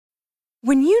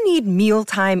When you need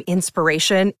mealtime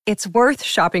inspiration, it's worth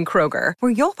shopping Kroger,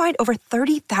 where you'll find over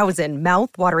 30,000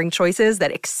 mouth-watering choices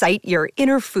that excite your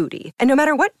inner foodie. And no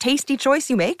matter what tasty choice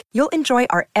you make, you'll enjoy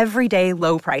our everyday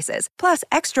low prices, plus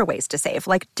extra ways to save,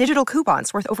 like digital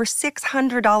coupons worth over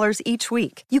 $600 each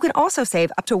week. You can also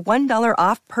save up to $1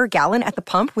 off per gallon at the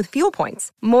pump with fuel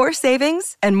points. More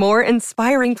savings and more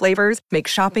inspiring flavors make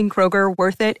shopping Kroger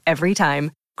worth it every time.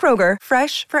 Kroger,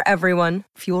 fresh for everyone.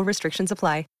 Fuel restrictions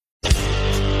apply.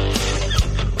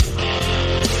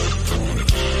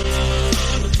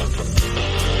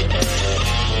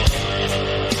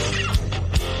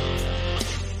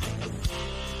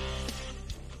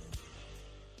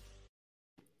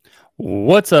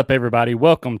 What's up, everybody?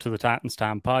 Welcome to the Titans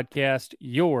Time Podcast,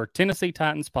 your Tennessee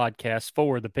Titans podcast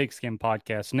for the Pigskin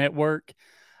Podcast Network.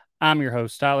 I'm your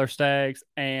host, Tyler Staggs,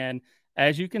 and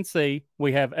as you can see,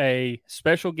 we have a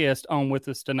special guest on with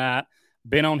us tonight.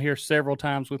 Been on here several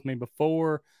times with me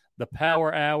before, the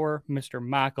Power Hour, Mr.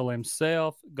 Michael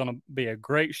himself. Going to be a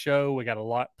great show. We got a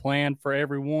lot planned for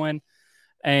everyone.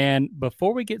 And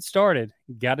before we get started,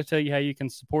 got to tell you how you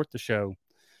can support the show.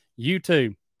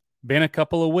 YouTube. Been a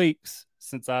couple of weeks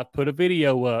since I put a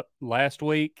video up. Last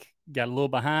week, got a little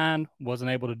behind,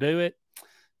 wasn't able to do it,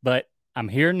 but I'm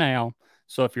here now.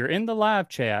 So if you're in the live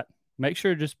chat, make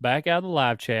sure to just back out of the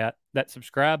live chat. That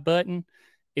subscribe button,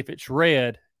 if it's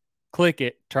red, click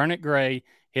it, turn it gray,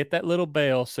 hit that little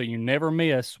bell so you never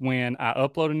miss when I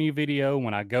upload a new video,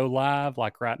 when I go live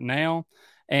like right now,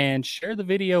 and share the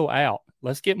video out.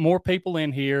 Let's get more people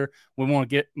in here. We want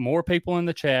to get more people in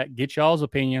the chat, get y'all's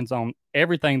opinions on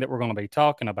everything that we're going to be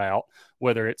talking about,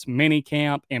 whether it's mini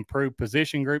camp, improved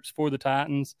position groups for the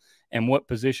Titans, and what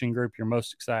position group you're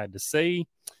most excited to see.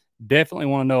 Definitely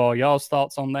want to know all y'all's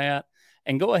thoughts on that.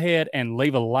 And go ahead and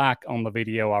leave a like on the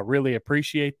video. I really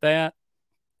appreciate that.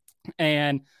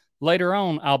 And later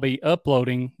on, I'll be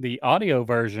uploading the audio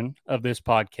version of this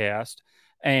podcast.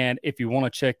 And if you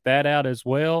want to check that out as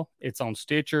well, it's on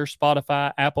Stitcher,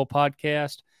 Spotify, Apple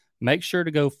Podcast. Make sure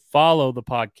to go follow the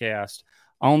podcast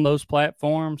on those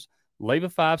platforms. Leave a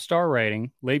 5-star rating.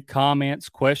 Leave comments,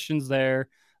 questions there.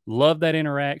 Love that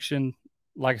interaction.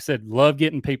 Like I said, love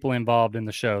getting people involved in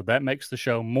the show. That makes the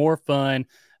show more fun,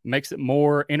 makes it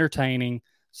more entertaining.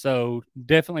 So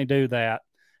definitely do that.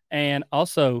 And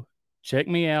also check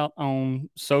me out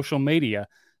on social media.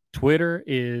 Twitter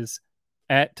is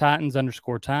at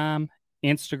Titans_time,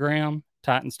 Instagram,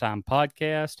 Titans Time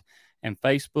Podcast, and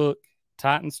Facebook,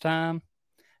 Titans Time.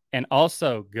 And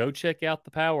also go check out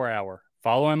the Power Hour.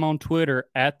 Follow him on Twitter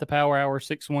at the Power Hour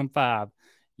 615,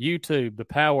 YouTube, the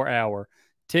Power Hour,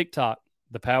 TikTok,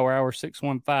 the Power Hour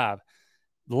 615.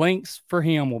 Links for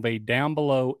him will be down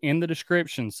below in the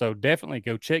description. So definitely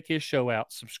go check his show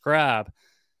out. Subscribe.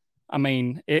 I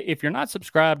mean, if you're not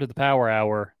subscribed to the Power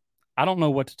Hour, I don't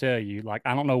know what to tell you. Like,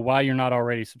 I don't know why you're not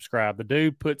already subscribed. The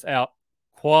dude puts out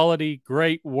quality,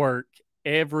 great work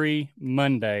every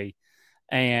Monday.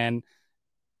 And,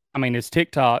 I mean, his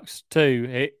TikToks,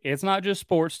 too. It's not just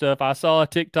sports stuff. I saw a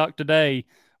TikTok today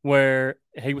where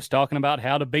he was talking about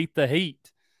how to beat the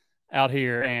heat out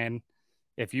here. And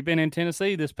if you've been in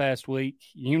Tennessee this past week,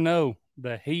 you know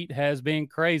the heat has been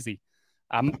crazy.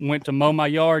 I went to mow my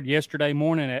yard yesterday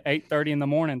morning at 8:30 in the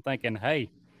morning thinking, hey,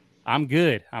 I'm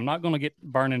good. I'm not going to get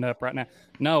burning up right now.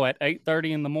 No, at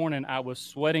 8:30 in the morning, I was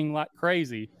sweating like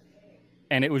crazy,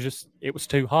 and it was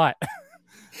too hot.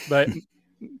 But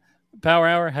Power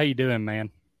Hour, how you doing,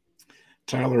 man?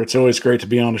 Tyler, it's always great to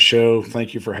be on the show.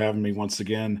 Thank you for having me once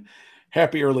again.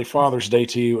 Happy early Father's Day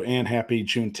to you, and happy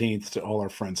Juneteenth to all our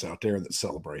friends out there that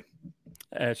celebrate.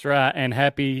 That's right, and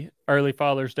happy early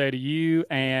Father's Day to you,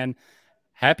 and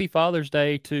happy Father's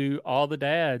Day to all the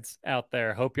dads out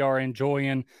there. Hope y'all are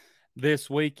enjoying this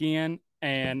weekend.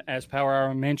 And as Power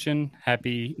Hour mentioned,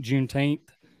 happy Juneteenth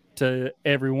to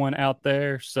everyone out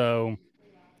there. So,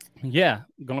 yeah,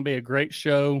 going to be a great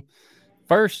show.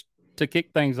 First, to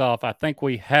kick things off, I think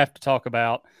we have to talk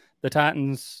about the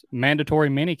Titans mandatory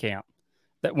minicamp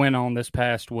that went on this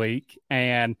past week,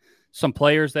 and some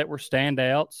players that were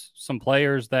standouts, some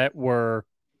players that were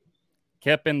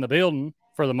kept in the building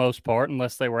for the most part,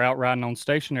 unless they were out riding on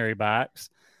stationary bikes.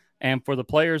 And for the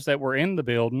players that were in the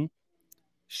building,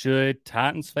 should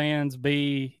Titans fans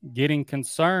be getting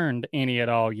concerned any at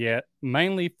all yet?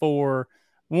 Mainly for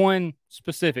one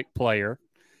specific player.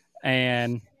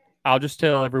 And I'll just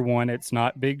tell everyone it's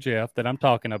not Big Jeff that I'm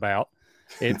talking about.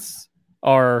 It's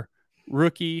our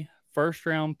rookie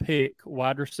first-round pick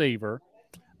wide receiver.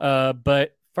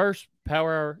 But first,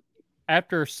 Power,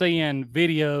 after seeing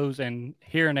videos and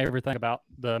hearing everything about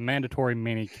the mandatory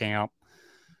mini camp,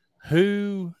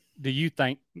 who do you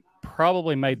think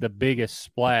probably made the biggest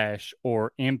splash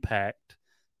or impact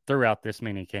throughout this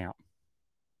mini camp?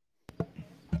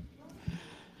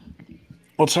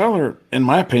 Well, Tyler, in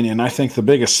my opinion, I think the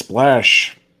biggest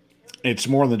splash, it's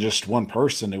more than just one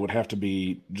person. It would have to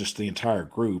be just the entire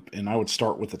group. And I would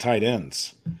start with the tight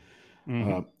ends.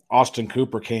 Austin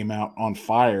Cooper came out on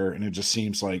fire, and it just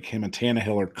seems like him and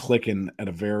Tannehill are clicking at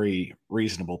a very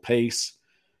reasonable pace.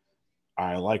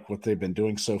 I like what they've been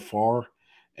doing so far.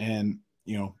 And,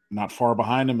 not far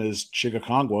behind him is Chiga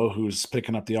Kongwo, who's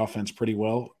picking up the offense pretty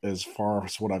well as far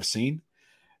as what I've seen.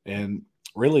 And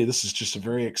really, this is just a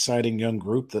very exciting young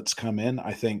group that's come in.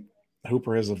 I think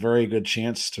Hooper has a very good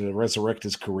chance to resurrect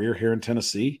his career here in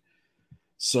Tennessee.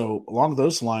 So along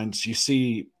those lines, you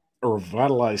see a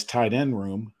revitalized tight end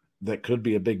room that could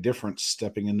be a big difference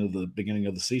stepping into the beginning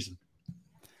of the season.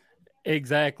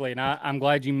 Exactly. And I'm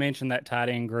glad you mentioned that tight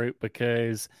end group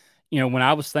because, when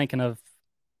I was thinking of,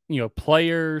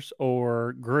 players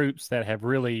or groups that have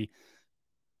really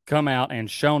come out and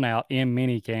shown out in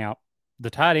minicamp, the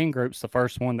tight end group's the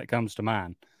first one that comes to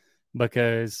mind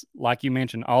because, like you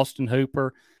mentioned, Austin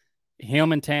Hooper,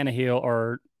 him and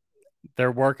Tannehill they're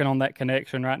working on that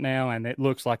connection right now, and it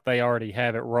looks like they already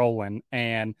have it rolling.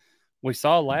 And we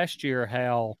saw last year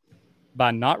how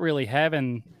by not really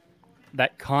having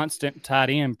that constant tight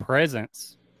end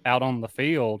presence out on the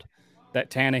field that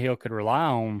Tannehill could rely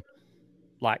on,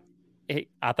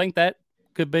 I think that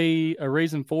could be a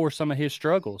reason for some of his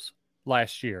struggles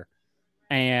last year.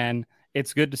 And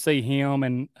it's good to see him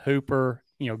and Hooper,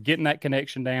 getting that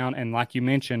connection down. And like you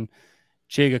mentioned,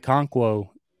 Chiga Kongwo,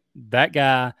 that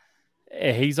guy,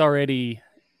 he's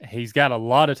got a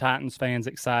lot of Titans fans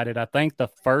excited. I think the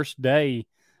first day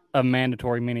of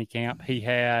mandatory minicamp, he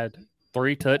had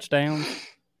 3 touchdowns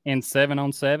in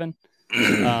 7-on-7.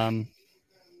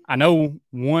 I know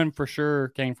one for sure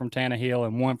came from Tannehill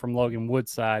and one from Logan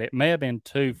Woodside. It may have been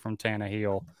 2 from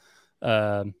Tannehill.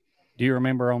 Do you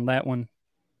remember on that one,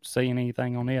 seeing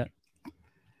anything on it?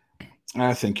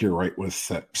 I think you're right with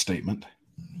that statement.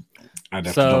 I'd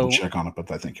have to double check on it,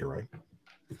 but I think you're right.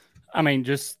 I mean,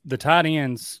 just the tight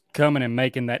ends coming and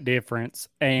making that difference.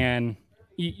 And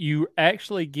you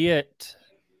actually get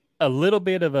a little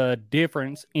bit of a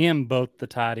difference in both the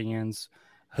tight ends.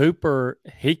 Hooper,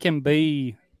 he can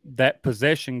be that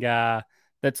possession guy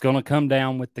that's going to come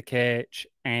down with the catch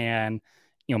and,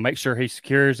 make sure he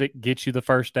secures it, gets you the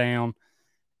first down.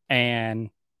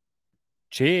 And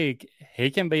Chig, he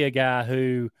can be a guy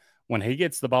who, when he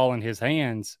gets the ball in his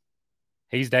hands,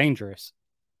 he's dangerous.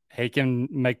 He can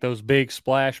make those big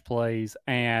splash plays.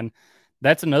 And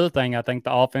that's another thing I think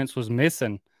the offense was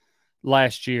missing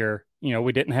last year.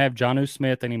 We didn't have Jonnu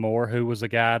Smith anymore, who was a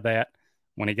guy that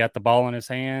when he got the ball in his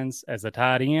hands as a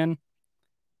tight end,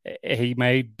 he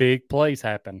made big plays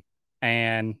happen.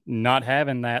 And not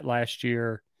having that last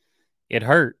year, it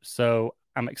hurt. So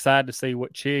I'm excited to see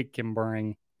what Chig can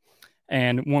bring.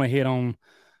 And want to hit on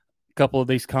a couple of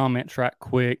these comments right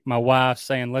quick. My wife's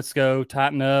saying, let's go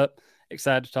tighten up.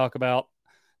 Excited to talk about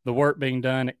the work being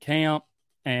done at camp.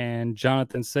 And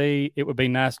Jonathan C., it would be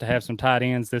nice to have some tight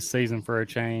ends this season for a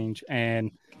change. And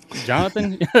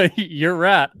Jonathan, you're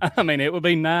right. I mean, it would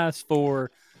be nice for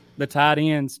the tight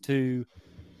ends to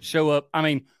show up. I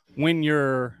mean, when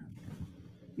your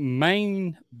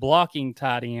main blocking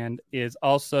tight end is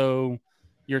also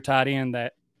your tight end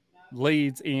that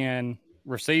leads in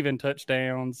receiving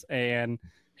touchdowns, and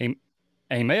he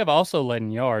may have also led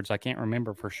in yards. I can't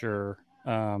remember for sure.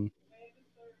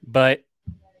 But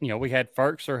we had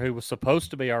Ferkser, who was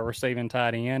supposed to be our receiving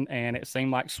tight end, and it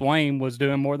seemed like Swain was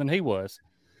doing more than he was.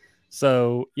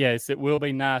 So, yes, it will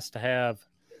be nice to have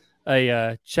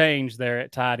a change there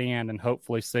at tight end and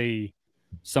hopefully see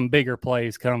some bigger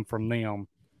plays come from them.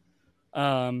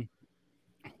 Want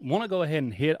to go ahead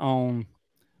and hit on,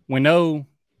 we know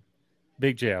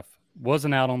Big Jeff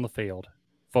wasn't out on the field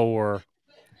for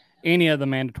any of the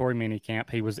mandatory minicamp.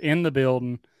 He was in the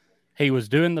building. He was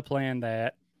doing the plan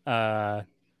that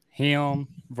him,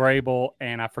 Vrabel,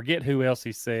 and I forget who else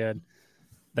he said,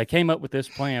 they came up with this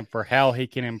plan for how he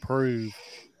can improve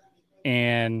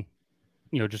and,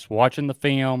 just watching the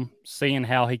film, seeing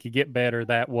how he could get better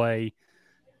that way.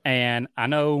 And I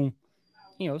know,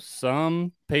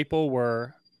 some people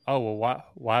were, oh, well,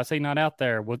 why is he not out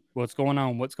there? What's going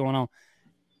on? What's going on?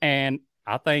 And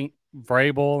I think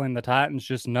Vrabel and the Titans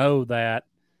just know that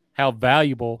how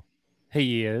valuable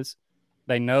he is.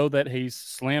 They know that he's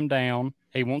slimmed down.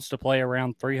 He wants to play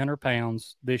around 300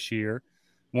 pounds this year,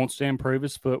 wants to improve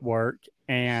his footwork.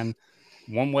 And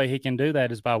one way he can do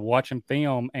that is by watching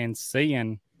film and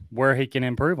seeing where he can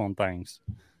improve on things.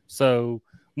 So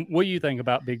what do you think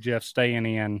about Big Jeff staying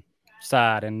in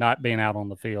side and not being out on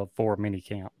the field for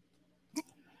minicamp?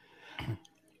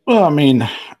 Well, I mean,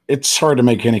 it's hard to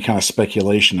make any kind of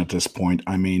speculation at this point.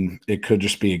 I mean, it could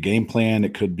just be a game plan.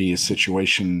 It could be a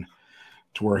situation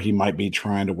to where he might be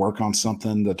trying to work on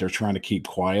something that they're trying to keep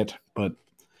quiet. But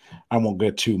I won't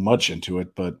get too much into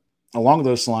it. But along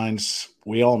those lines,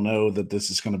 we all know that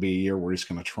this is going to be a year where he's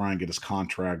going to try and get his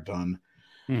contract done.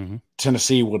 Mm-hmm.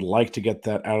 Tennessee would like to get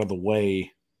that out of the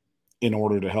way in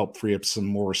order to help free up some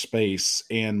more space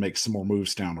and make some more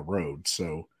moves down the road.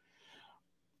 So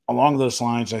along those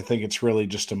lines, I think it's really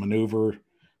just a maneuver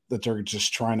that they're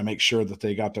just trying to make sure that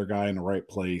they got their guy in the right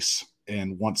place.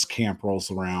 And once camp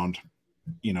rolls around,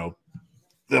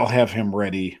 they'll have him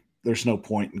ready. There's no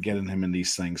point in getting him in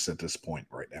these things at this point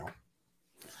right now.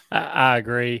 I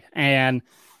agree. And,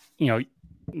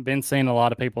 been seeing a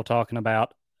lot of people talking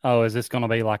about, is this going to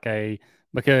be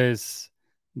because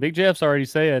Big Jeff's already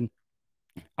said,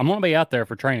 I'm going to be out there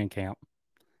for training camp.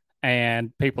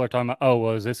 And people are talking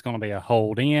about, is this going to be a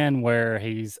hold in where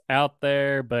he's out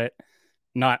there, but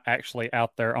not actually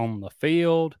out there on the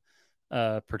field,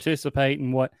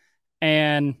 participating?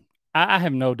 And I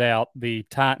have no doubt the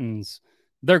Titans,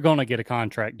 they're going to get a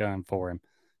contract done for him,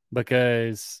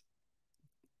 because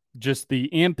just the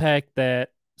impact that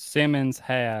Simmons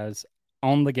has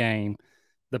on the game,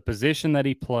 the position that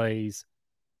he plays.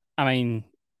 I mean,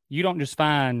 you don't just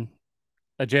find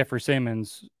a Jeffrey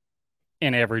Simmons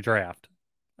in every draft.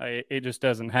 It just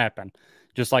doesn't happen.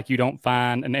 Just like you don't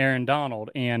find an Aaron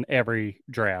Donald in every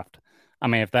draft. I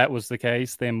mean, if that was the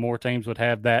case, then more teams would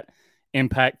have that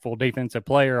impactful defensive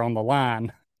player on the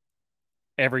line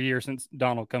every year since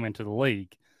Donald come into the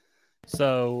league.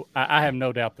 So I have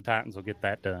no doubt the Titans will get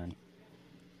that done.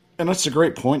 And that's a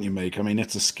great point you make. I mean,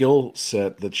 it's a skill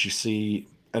set that you see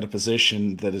at a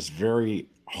position that is very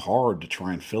hard to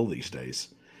try and fill these days.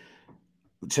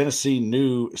 Tennessee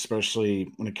knew,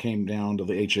 especially when it came down to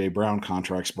the A.J. Brown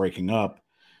contracts breaking up,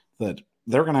 that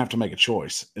they're going to have to make a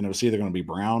choice. And it was either going to be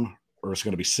Brown or it's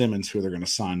going to be Simmons who they're going to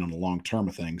sign on the long term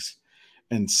of things.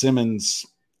 And Simmons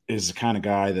is the kind of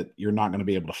guy that you're not going to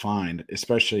be able to find,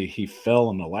 especially he fell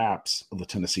in the laps of the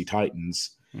Tennessee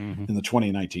Titans in the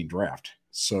 2019 draft.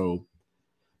 So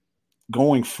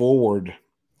going forward,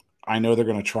 I know they're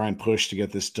going to try and push to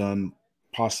get this done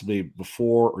possibly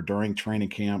before or during training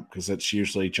camp, because that's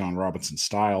usually John Robinson's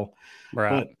style. Right.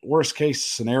 But worst case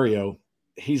scenario,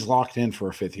 he's locked in for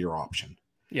a fifth-year option.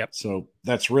 Yep. So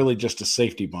that's really just a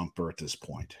safety bumper at this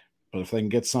point. But if they can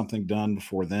get something done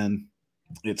before then,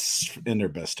 it's in their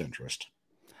best interest.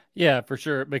 Yeah, for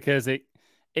sure, because it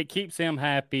keeps him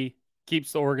happy,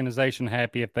 keeps the organization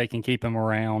happy if they can keep him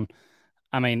around.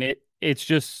 I mean,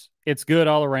 it's good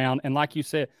all around. And like you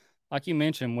said, like you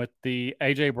mentioned with the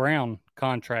A.J. Brown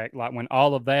contract, like when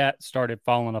all of that started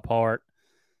falling apart,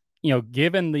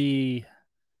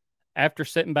 after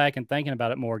sitting back and thinking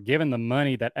about it more, given the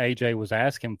money that A.J. was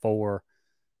asking for,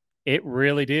 it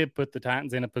really did put the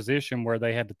Titans in a position where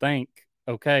they had to think,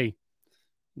 okay,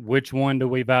 which one do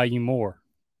we value more?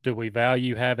 Do we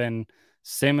value having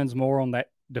Simmons more on that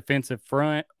defensive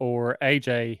front or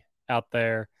A.J. out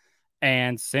there?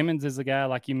 And Simmons is a guy,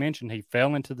 like you mentioned, he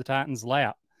fell into the Titans'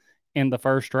 lap in the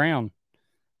first round.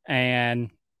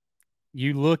 And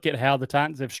you look at how the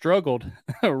Titans have struggled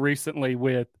recently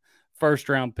with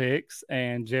first-round picks,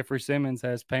 and Jeffrey Simmons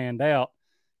has panned out.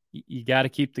 You got to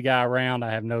keep the guy around.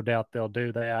 I have no doubt they'll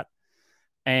do that.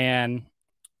 And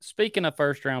speaking of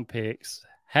first-round picks,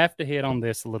 have to hit on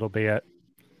this a little bit.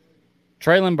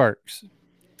 Treylon Burks.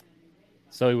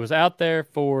 So he was out there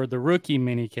for the rookie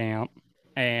mini camp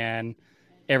and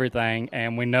everything,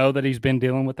 and we know that he's been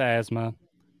dealing with asthma.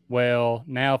 Well,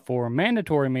 now for a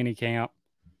mandatory mini camp,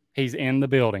 he's in the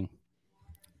building.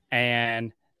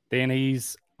 And then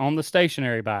he's on the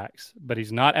stationary bikes, but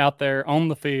he's not out there on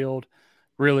the field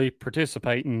really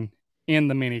participating in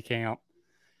the mini camp.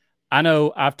 I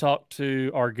know I've talked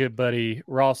to our good buddy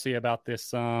Rossi about this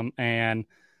some, and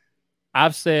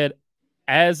I've said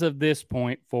as of this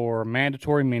point for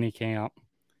mandatory mini camp,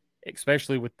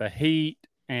 especially with the heat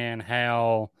and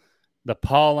how the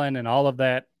pollen and all of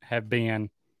that have been,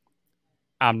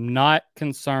 I'm not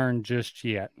concerned just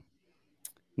yet.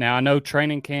 Now, I know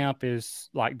training camp is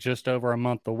like just over a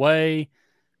month away,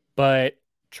 but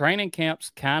training camp's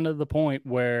kind of the point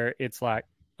where it's like,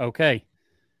 okay,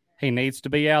 he needs to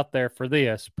be out there for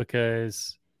this,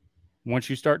 because once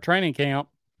you start training camp,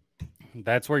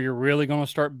 that's where you're really going to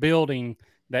start building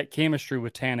that chemistry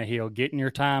with Tannehill, getting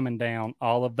your timing down,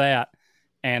 all of that.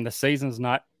 And the season's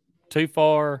not too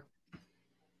far,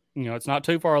 it's not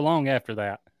too far along after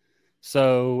that.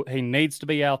 So he needs to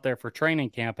be out there for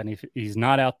training camp. And if he's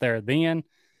not out there then,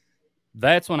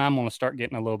 that's when I'm going to start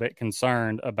getting a little bit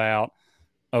concerned about,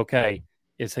 okay,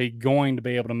 is he going to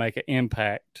be able to make an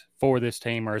impact for this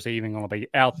team, or is he even going to be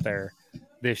out there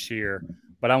this year?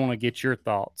 But I want to get your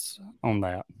thoughts on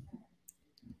that.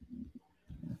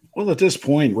 Well, at this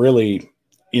point, really,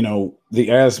 the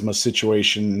asthma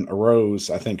situation arose.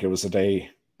 I think it was the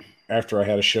day after I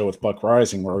had a show with Buck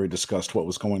Rising where we discussed what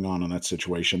was going on in that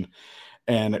situation.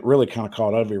 And it really kind of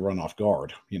caught everyone off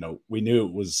guard. We knew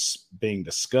it was being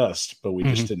discussed, but we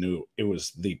just didn't know it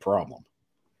was the problem,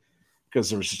 because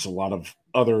there was just a lot of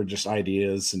other just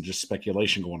ideas and just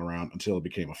speculation going around until it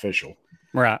became official.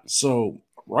 Right. So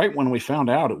right when we found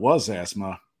out it was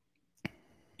asthma,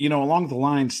 along the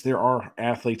lines, there are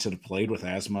athletes that have played with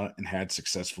asthma and had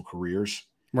successful careers.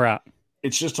 Right.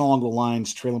 It's just along the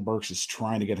lines, Traylon Burks is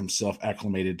trying to get himself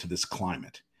acclimated to this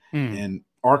climate. And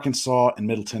Arkansas and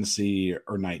Middle Tennessee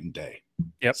are night and day.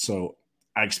 Yep. So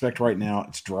I expect right now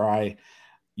it's dry.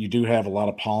 You do have a lot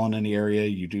of pollen in the area.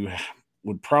 You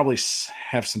would probably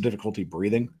have some difficulty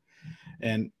breathing.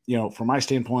 And, from my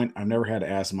standpoint, I've never had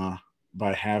asthma,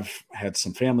 but I have had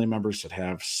some family members that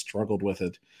have struggled with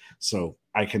it. So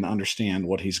I can understand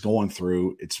what he's going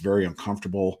through. It's very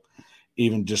uncomfortable.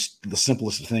 Even just the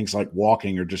simplest of things like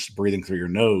walking or just breathing through your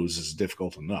nose is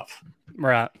difficult enough.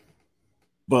 Right.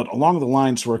 But along the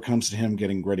lines where it comes to him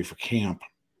getting ready for camp,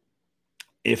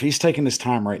 if he's taking his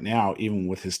time right now, even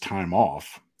with his time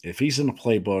off, if he's in a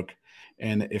playbook,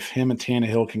 and if him and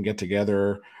Tannehill can get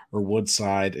together or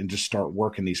Woodside and just start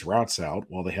working these routes out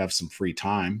while they have some free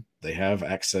time, they have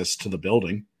access to the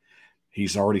building.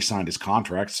 He's already signed his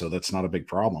contract, so that's not a big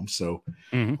problem. So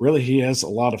really he has a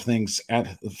lot of things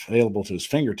available to his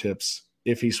fingertips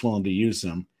if he's willing to use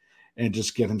them and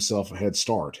just get himself a head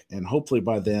start. And hopefully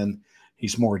by then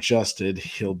he's more adjusted.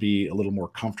 He'll be a little more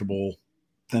comfortable.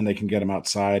 Then they can get him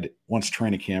outside once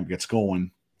training camp gets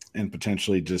going and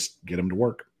potentially just get him to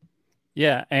work.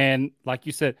 Yeah, and like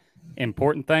you said,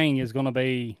 important thing is going to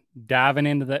be diving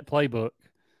into that playbook.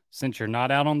 Since you're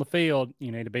not out on the field,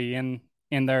 you need to be in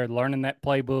there learning that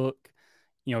playbook,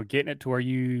 getting it to where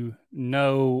you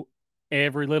know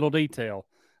every little detail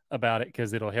about it,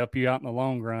 because it'll help you out in the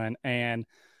long run. And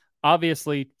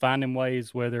obviously finding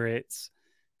ways, whether it's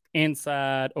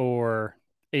inside or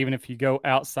even if you go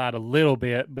outside a little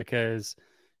bit, because,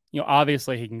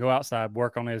 obviously he can go outside,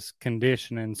 work on his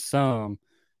conditioning some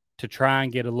to try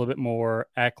and get a little bit more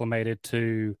acclimated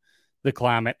to the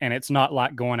climate. And it's not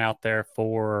like going out there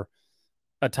for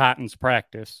a Titans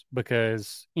practice,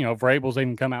 because, Vrabel's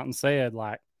even come out and said,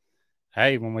 like,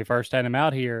 hey, when we first had him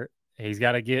out here, he's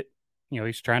got to get,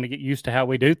 he's trying to get used to how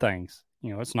we do things.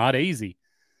 It's not easy.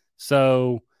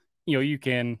 So, you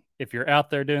can, if you're out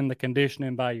there doing the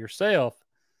conditioning by yourself,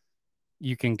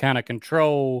 you can kind of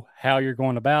control how you're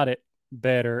going about it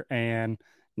better and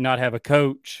not have a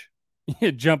coach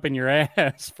jumping your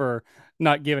ass for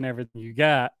not giving everything you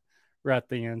got right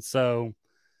then. So,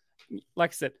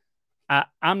 like I said,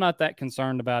 I'm not that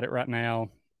concerned about it right now.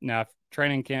 Now, if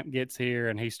training camp gets here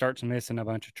and he starts missing a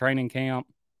bunch of training camp,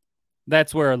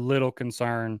 that's where a little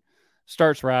concern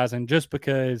starts rising, just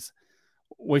because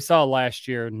we saw last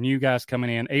year new guys coming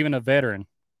in, even a veteran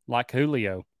like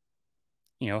Julio.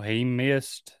 He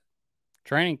missed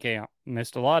training camp,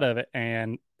 missed a lot of it,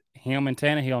 and him and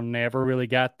Tannehill never really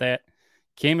got that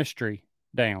chemistry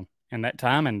down and that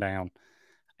timing down.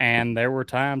 And there were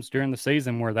times during the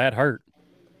season where that hurt.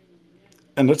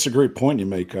 And that's a great point you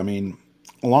make. I mean,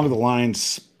 along the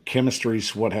lines, chemistry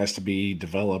is what has to be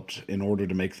developed in order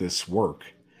to make this work.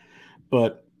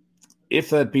 But if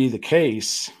that be the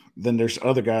case, then there's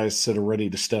other guys that are ready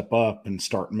to step up and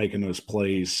start making those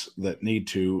plays that need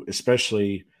to,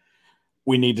 especially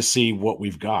we need to see what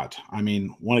we've got. I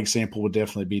mean, one example would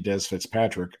definitely be Des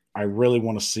Fitzpatrick. I really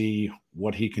want to see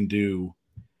what he can do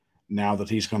now that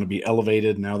he's going to be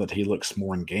elevated, now that he looks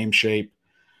more in game shape.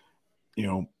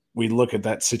 We look at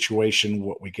that situation,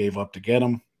 what we gave up to get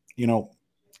him,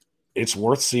 it's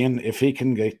worth seeing if he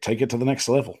can take it to the next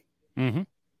level. Mm-hmm.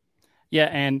 Yeah,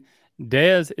 and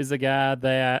Dez is a guy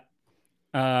that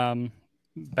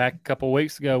back a couple of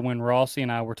weeks ago when Rossi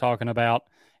and I were talking about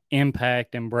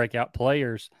impact and breakout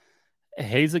players,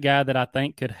 he's a guy that I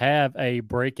think could have a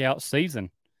breakout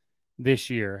season this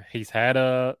year. He's had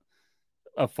a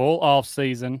full off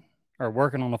season, or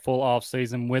working on a full off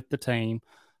season with the team.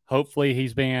 Hopefully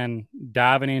he's been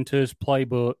diving into his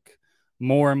playbook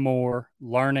more and more,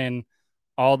 learning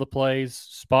all the plays,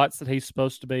 spots that he's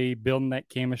supposed to be, building that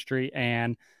chemistry.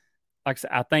 And like I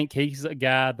said, I think he's a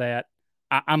guy that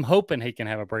I'm hoping he can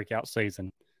have a breakout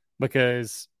season,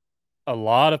 because a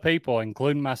lot of people,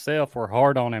 including myself, were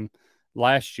hard on him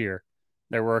last year.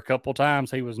 There were a couple times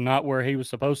he was not where he was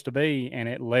supposed to be, and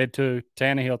it led to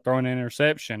Tannehill throwing an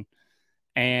interception.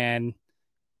 And,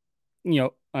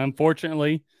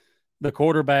 unfortunately, the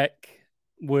quarterback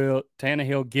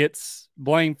Tannehill gets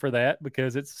blamed for that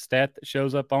because it's a stat that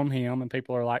shows up on him, and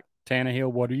people are like,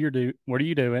 Tannehill, what are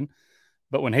you doing?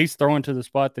 But when he's throwing to the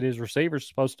spot that his receiver's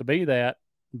supposed to be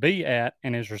at,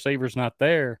 and his receiver's not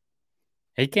there,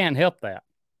 he can't help that.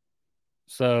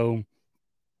 So,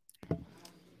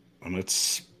 and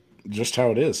it's just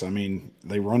how it is. I mean,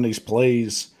 they run these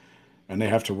plays and they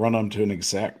have to run them to an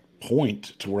exact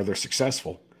point to where they're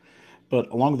successful. But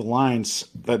along the lines,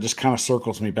 that just kind of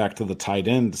circles me back to the tight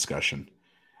end discussion.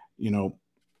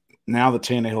 Now that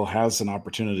Tannehill has an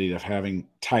opportunity of having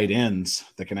tight ends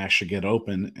that can actually get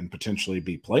open and potentially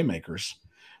be playmakers,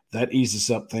 that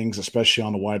eases up things, especially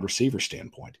on the wide receiver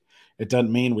standpoint. It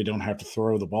doesn't mean we don't have to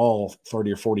throw the ball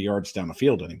 30 or 40 yards down the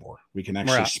field anymore. We can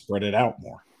actually spread it out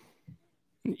more.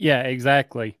 Yeah,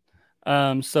 exactly.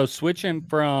 So switching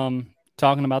from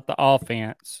talking about the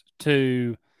offense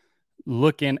to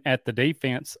looking at the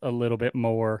defense a little bit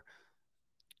more,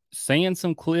 seeing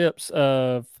some clips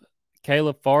of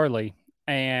Caleb Farley,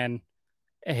 and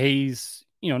he's,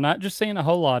 not just seeing a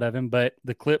whole lot of him, but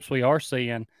the clips we are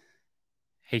seeing,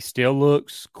 he still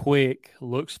looks quick,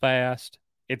 looks fast.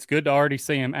 It's good to already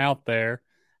see him out there.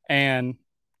 And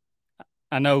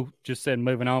I know just said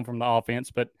moving on from the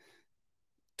offense, but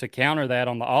to counter that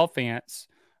on the offense,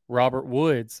 Robert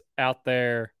Woods out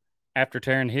there after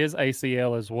tearing his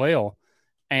ACL as well.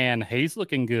 And he's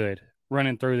looking good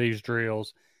running through these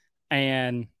drills.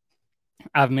 And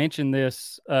I've mentioned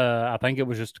this, I think it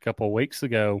was just a couple of weeks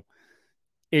ago.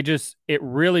 It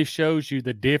really shows you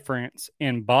the difference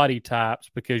in body types,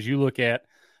 because you look at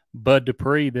Bud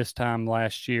Dupree this time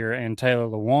last year and Taylor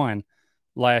Lewan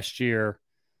last year,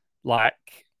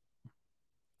 like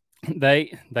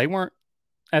they weren't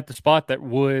at the spot that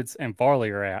Woods and Farley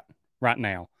are at right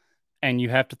now. And you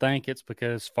have to think it's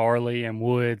because Farley and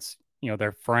Woods,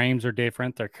 their frames are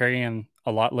different. They're carrying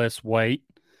a lot less weight.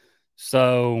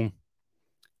 So,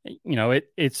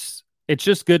 it's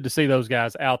just good to see those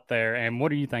guys out there. And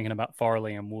what are you thinking about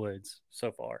Farley and Woods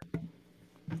so far?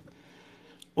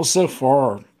 Well, so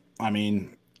far, I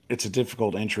mean, it's a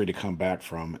difficult injury to come back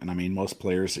from. And I mean, most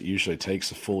players, it usually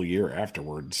takes a full year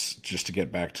afterwards just to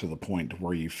get back to the point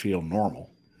where you feel normal.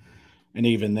 And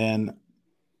even then,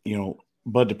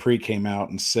 Bud Dupree came out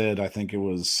and said, I think it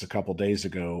was a couple days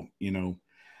ago,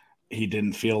 he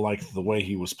didn't feel like the way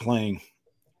he was playing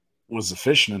was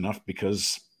efficient enough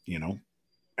because,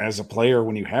 as a player,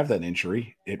 when you have that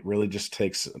injury, it really just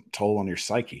takes a toll on your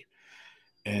psyche.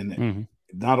 And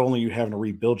not only are you having to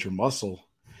rebuild your muscle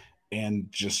and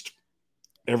just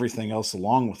everything else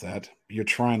along with that, you're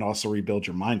trying to also rebuild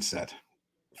your mindset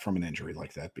from an injury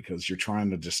like that, because you're trying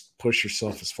to just push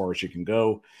yourself as far as you can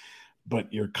go,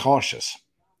 but you're cautious.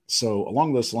 So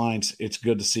along those lines, it's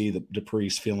good to see that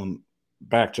Dupree's feeling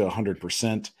back to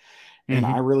 100%. And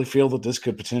I really feel that this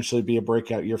could potentially be a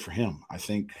breakout year for him. I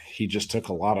think he just took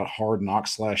a lot of hard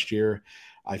knocks last year.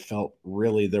 I felt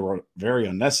really they were very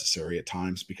unnecessary at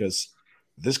times, because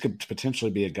this could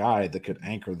potentially be a guy that could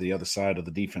anchor the other side of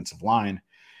the defensive line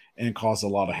and cause a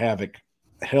lot of havoc,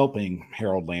 helping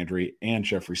Harold Landry and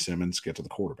Jeffrey Simmons get to the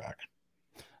quarterback.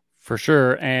 For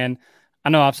sure. And I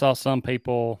know I've saw some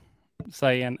people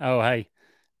saying, oh, hey,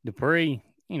 Dupree,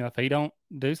 if he don't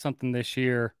do something this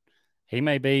year, he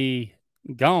may be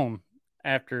gone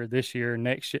after this year,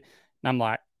 next year. And I'm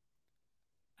like,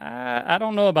 I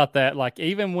don't know about that. Like,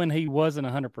 even when he wasn't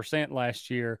 100% last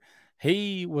year,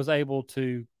 he was able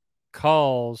to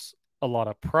cause a lot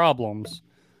of problems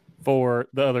for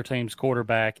the other team's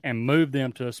quarterback and move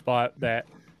them to a spot that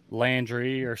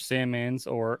Landry or Simmons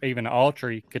or even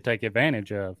Autry could take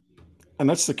advantage of. And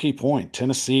that's the key point.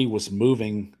 Tennessee was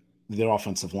moving the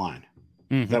offensive line.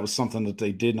 That was something that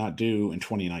they did not do in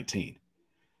 2019.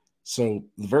 So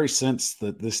the very sense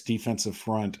that this defensive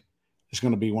front is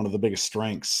going to be one of the biggest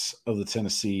strengths of the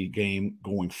Tennessee game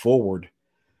going forward,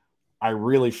 I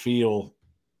really feel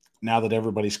now that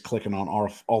everybody's clicking on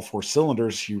all four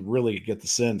cylinders, you really get the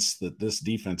sense that this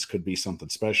defense could be something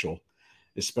special,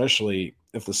 especially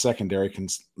if the secondary can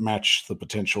match the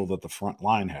potential that the front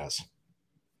line has.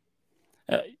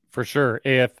 For sure.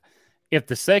 If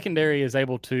the secondary is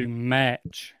able to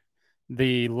match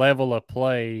the level of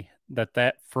play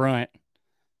that front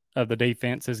of the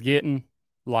defense is getting,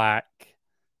 like,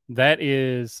 that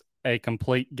is a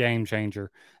complete game changer.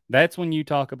 That's when you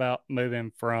talk about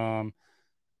moving from,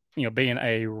 being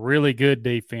a really good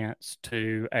defense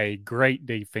to a great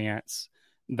defense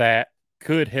that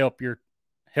could help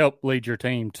lead your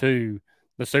team to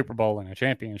the Super Bowl and a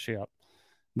championship.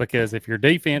 because if your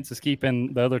defense is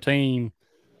keeping the other team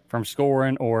from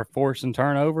scoring or forcing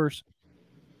turnovers,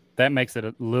 that makes it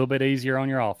a little bit easier on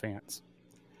your offense.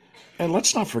 And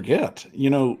let's not forget,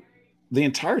 the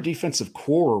entire defensive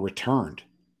core returned.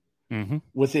 Mm-hmm.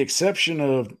 With the exception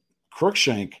of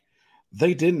Crookshank,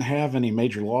 they didn't have any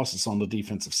major losses on the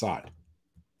defensive side.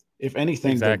 If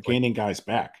anything, They're gaining guys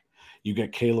back. You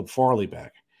get Caleb Farley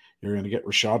back. You're going to get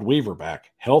Rashad Weaver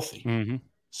back, healthy. Mm-hmm.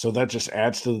 So that just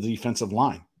adds to the defensive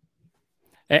line.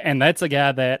 And that's a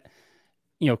guy that,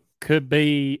 could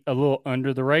be a little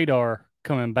under the radar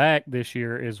coming back this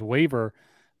year is Weaver,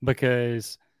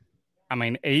 because,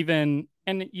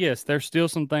 yes, there's still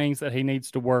some things that he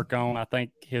needs to work on. I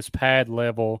think his pad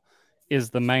level is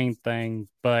the main thing,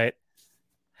 but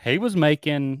he was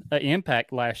making an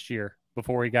impact last year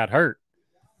before he got hurt.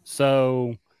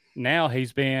 So now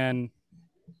he's been,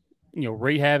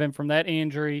 rehabbing from that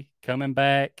injury, coming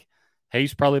back.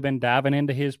 He's probably been diving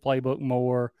into his playbook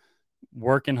more,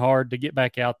 working hard to get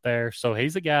back out there. So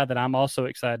he's a guy that I'm also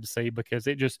excited to see, because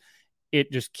it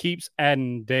just keeps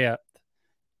adding depth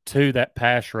to that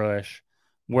pass rush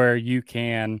where you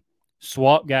can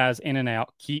swap guys in and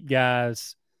out, keep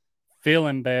guys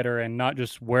feeling better and not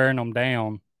just wearing them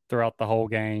down throughout the whole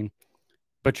game,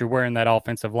 but you're wearing that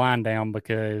offensive line down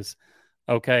because,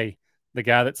 okay, the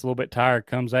guy that's a little bit tired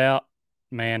comes out,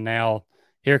 man, now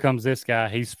here comes this guy.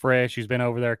 He's fresh. He's been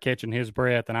over there catching his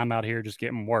breath, and I'm out here just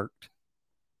getting worked.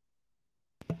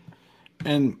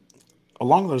 And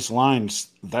along those lines,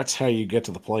 that's how you get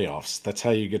to the playoffs. That's how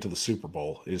you get to the Super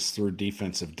Bowl, is through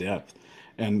defensive depth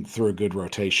and through a good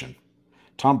rotation.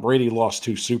 Tom Brady lost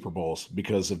 2 Super Bowls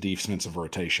because of defensive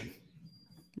rotation.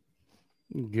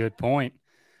 Good point.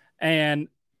 And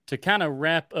to kind of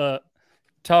wrap up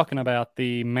talking about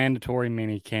the mandatory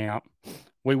mini camp,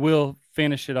 we will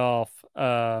finish it off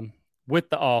with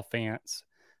the offense.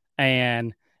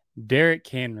 And Derrick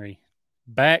Henry,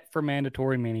 back for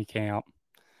mandatory mini camp.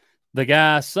 The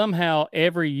guy somehow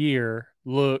every year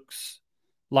looks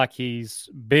like he's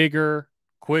bigger,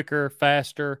 quicker,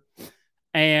 faster.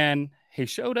 And he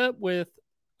showed up with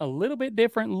a little bit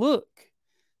different look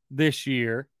this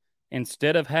year.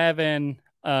 Instead of having,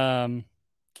 I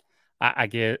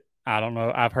don't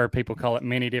know, I've heard people call it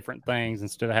many different things.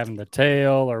 Instead of having the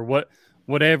tail or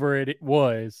whatever it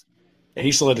was.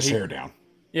 He's let his hair down.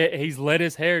 Yeah, he's let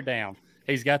his hair down.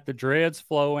 He's got the dreads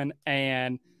flowing,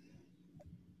 and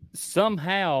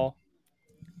somehow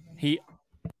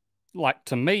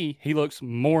to me, he looks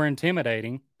more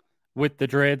intimidating with the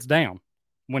dreads down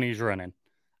when he's running.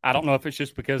 I don't know if it's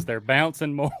just because they're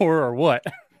bouncing more or what.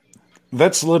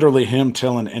 That's literally him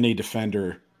telling any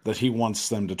defender that he wants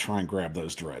them to try and grab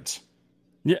those dreads.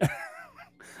 Yeah.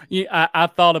 Yeah, I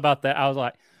thought about that. I was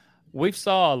like, we've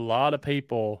saw a lot of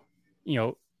people,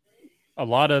 a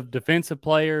lot of defensive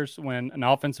players, when an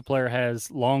offensive player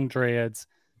has long dreads,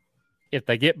 if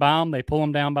they get by them, they pull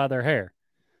them down by their hair.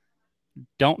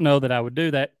 Don't know that I would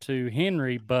do that to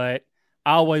Henry, but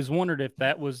I always wondered if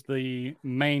that was the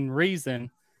main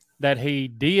reason that he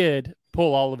did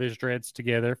pull all of his dreads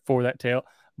together for that tail,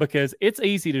 because it's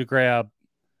easy to grab,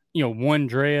 one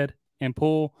dread and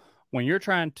pull. When you're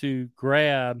trying to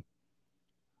grab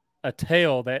a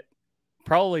tail that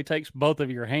probably takes both of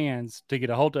your hands to get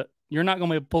a hold of, you're not going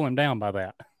to be able to pull him down by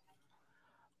that.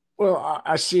 Well,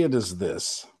 I see it as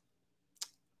this.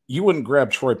 You wouldn't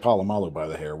grab Troy Polamalu by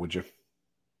the hair, would you?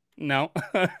 No.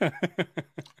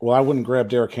 Well, I wouldn't grab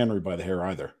Derrick Henry by the hair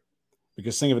either.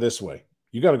 Because think of it this way.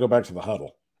 You got to go back to the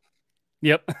huddle.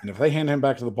 Yep. And if they hand him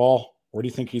back to the ball, where do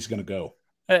you think he's going to go?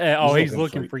 He's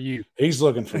looking for you. He's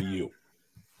looking for you.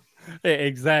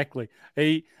 Exactly.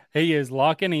 He is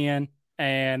locking in,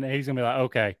 and he's going to be like,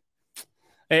 okay.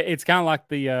 It's kind of like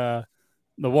the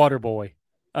water boy.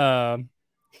 What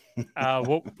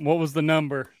was the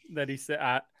number that he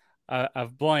said?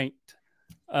 I've blanked.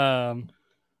 I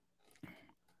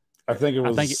think it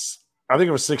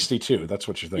was 62. That's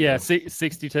what you're thinking. Yeah,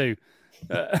 62.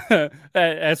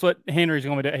 That's what Henry's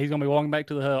going to do. He's going to be walking back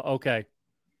to the huddle. Okay.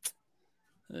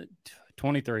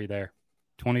 23 there.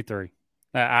 23.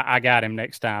 I got him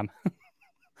next time.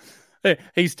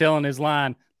 He's telling his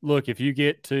line, look, if you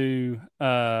get to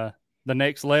the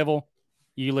next level,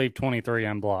 you leave 23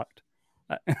 unblocked.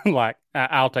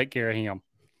 I'll take care of him.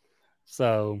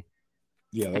 So,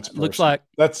 yeah, that's personal. Looks like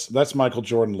that's Michael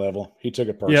Jordan level. He took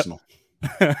it personal.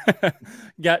 Yep.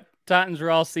 Got Titans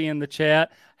Rossi in the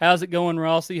chat. How's it going,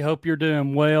 Rossi? Hope you're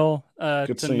doing well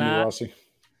good tonight. Seeing you, Rossi.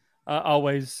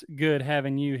 Always good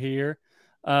having you here.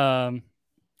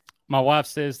 My wife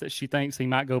says that she thinks he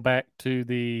might go back to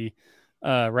the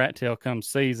rat tail come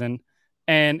season,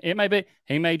 and it may be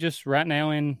he may just right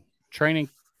now in training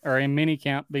or in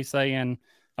minicamp be saying,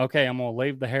 okay, I'm going to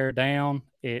leave the hair down.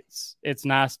 It's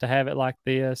nice to have it like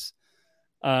this.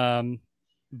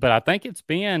 But I think it's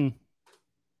been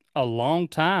a long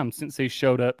time since he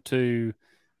showed up to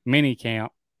minicamp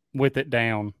with it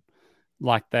down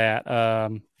like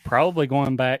that. Probably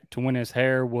going back to when his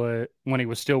hair was, when he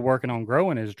was still working on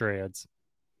growing his dreads.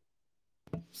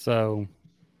 So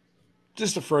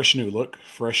just a fresh new look,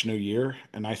 fresh new year.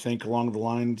 And I think along the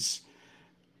lines,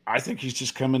 I think he's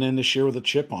just coming in this year with a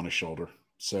chip on his shoulder.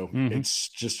 So it's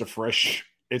just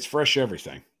it's fresh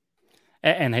everything.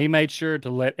 And he made sure to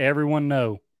let everyone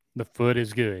know the foot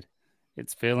is good.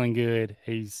 It's feeling good.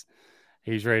 He's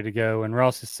ready to go. And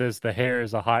Ross says the hair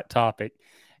is a hot topic.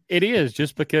 It is,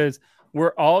 just because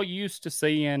we're all used to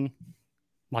seeing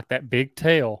like that big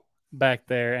tail back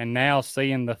there, and now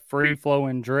seeing the free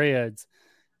flowing dreads.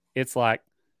 It's like,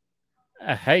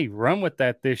 hey, run with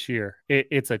that this year.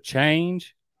 It's a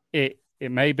change. It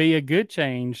may be a good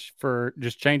change for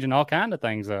just changing all kind of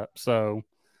things up. So,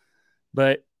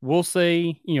 but we'll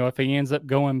see, if he ends up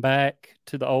going back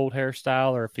to the old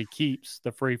hairstyle or if he keeps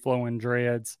the free flowing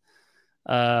dreads.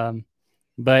 But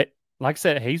like I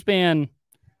said, he's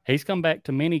come back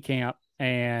to minicamp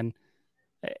and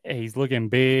he's looking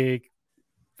big,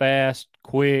 fast,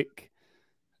 quick.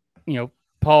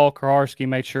 Paul Kararski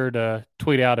made sure to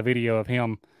tweet out a video of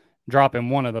him dropping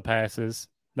one of the passes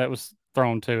that was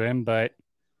thrown to him, but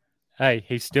hey,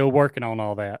 he's still working on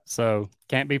all that. So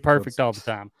can't be perfect all the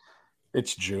time.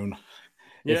 It's June.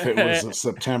 If it was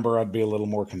September, I'd be a little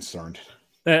more concerned.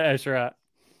 That's right.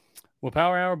 Well,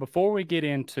 Power Hour, before we get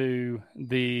into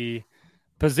the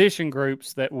position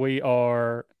groups that we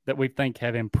think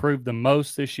have improved the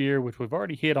most this year, which we've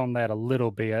already hit on that a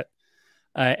little bit,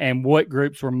 and what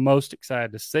groups we're most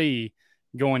excited to see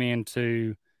going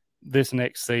into this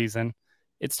next season,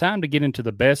 it's time to get into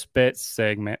the best bets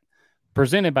segment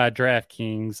presented by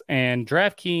DraftKings. And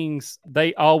DraftKings,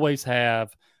 they always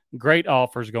have great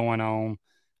offers going on.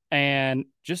 And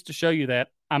just to show you that,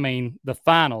 the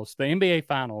NBA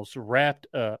Finals wrapped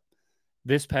up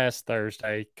this past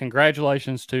Thursday.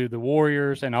 Congratulations to the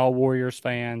Warriors and all Warriors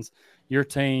fans, your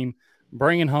team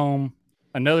bringing home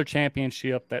another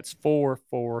championship. That's 4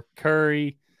 for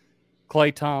Curry,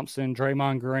 Klay Thompson,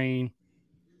 Draymond Green,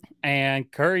 and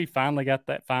Curry finally got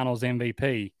that Finals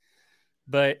MVP.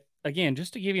 But again,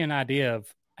 just to give you an idea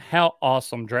of how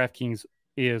awesome DraftKings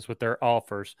is with their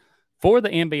offers for the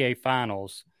NBA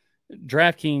Finals,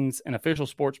 DraftKings, an official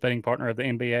sports betting partner of the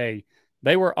NBA,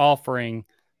 they were offering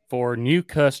for new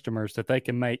customers that they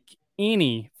can make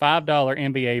any $5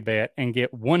 NBA bet and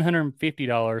get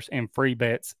 $150 in free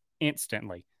bets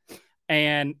instantly.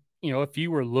 And, if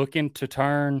you were looking to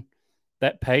turn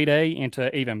that payday into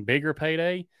an even bigger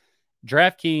payday,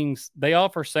 DraftKings, they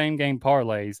offer same game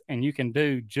parlays, and you can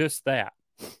do just that.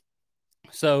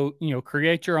 So,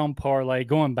 create your own parlay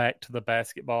going back to the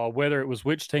basketball, whether it was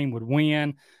which team would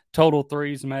win, total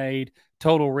threes made,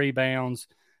 total rebounds,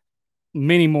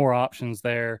 many more options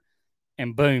there.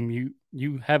 And boom,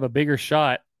 you have a bigger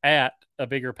shot at a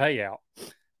bigger payout.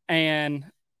 And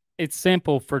it's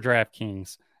simple for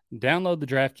DraftKings. Download the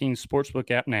DraftKings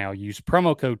Sportsbook app now. Use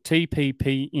promo code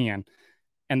TPPN.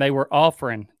 And they were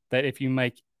offering that if you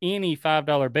make any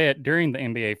 $5 bet during the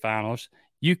NBA Finals,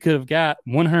 you could have got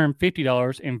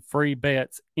 $150 in free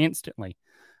bets instantly.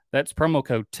 That's promo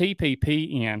code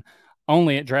TPPN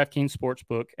only at DraftKings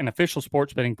Sportsbook, an official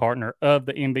sports betting partner of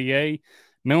the NBA.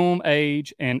 Minimum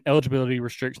age and eligibility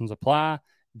restrictions apply.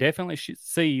 Definitely should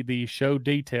see the show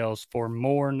details for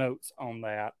more notes on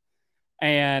that.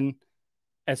 And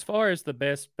as far as the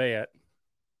best bet,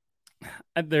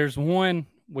 there's one.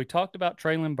 We talked about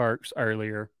Treylon Burks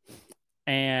earlier,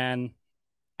 and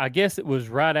I guess it was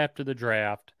right after the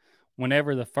draft,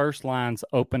 whenever the first lines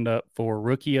opened up for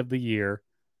Rookie of the Year.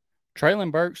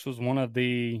 Treylon Burks was one of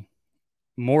the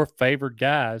more favored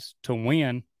guys to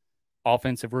win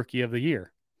Offensive Rookie of the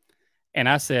Year. And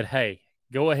I said, hey,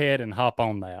 go ahead and hop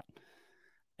on that.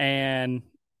 And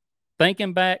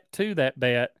thinking back to that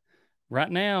bet,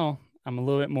 right now, I'm a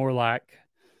little bit more like,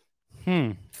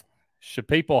 should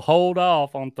people hold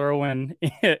off on throwing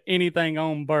anything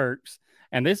on Burks?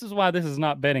 And this is why this is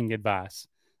not betting advice,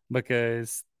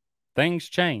 because things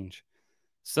change.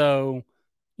 So,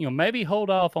 maybe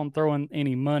hold off on throwing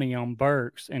any money on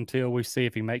Burks until we see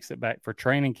if he makes it back for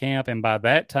training camp. And by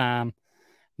that time,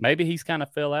 maybe he's kind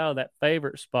of fell out of that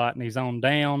favorite spot and he's on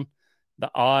down.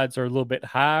 The odds are a little bit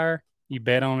higher. You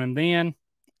bet on him then,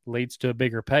 leads to a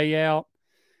bigger payout.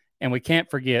 And we can't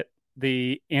forget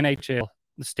the NHL,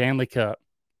 the Stanley Cup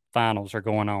finals are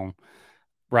going on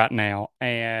right now.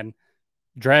 And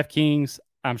DraftKings,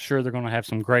 I'm sure they're going to have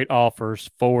some great offers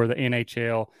for the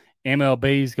NHL.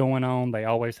 MLB's going on. They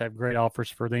always have great offers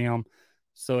for them.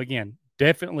 So, again,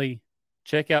 definitely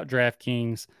check out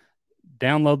DraftKings.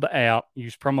 Download the app.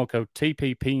 Use promo code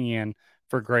TPPN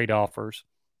for great offers.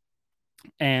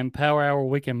 And Power Hour,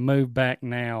 we can move back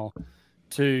now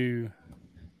to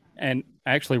 – and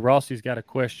actually, Rossi's got a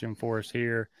question for us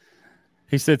here.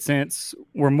 He said, since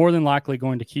we're more than likely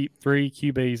going to keep 3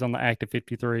 QBs on the active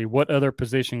 53, what other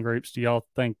position groups do y'all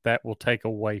think that will take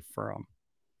away from?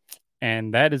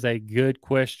 And that is a good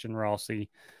question, Rossi.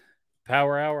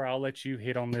 Power Hour, I'll let you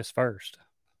hit on this first.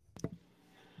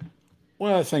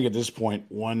 Well, I think at this point,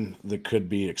 one that could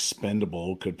be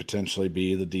expendable could potentially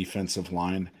be the defensive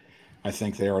line. I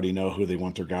think they already know who they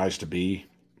want their guys to be.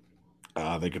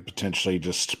 They could potentially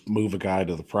just move a guy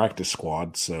to the practice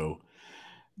squad. So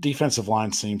defensive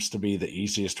line seems to be the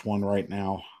easiest one right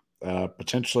now.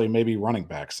 Potentially maybe running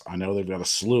backs. I know they've got a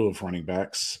slew of running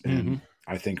backs, and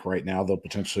I think right now they'll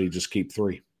potentially just keep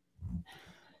 3.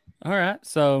 All right.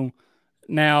 So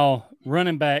now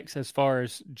running backs, as far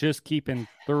as just keeping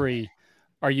 3,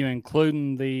 are you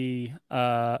including the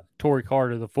Torrey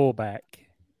Carter, the fullback,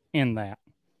 in that?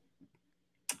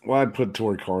 Well, I'd put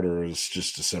Torrey Carter as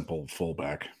just a simple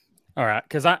fullback. All right.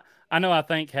 Because I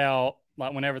think how,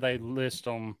 like, whenever they list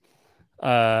them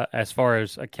as far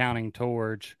as accounting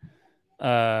towards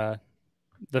the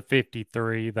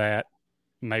 53, that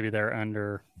maybe they're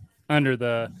under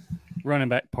the running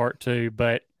back part 2.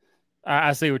 But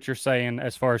I see what you're saying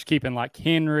as far as keeping, like,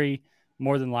 Henry,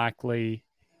 more than likely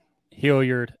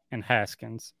Hilliard and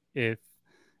Haskins, if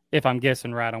I'm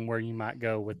guessing right on where you might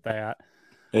go with that.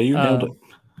 Yeah, you nailed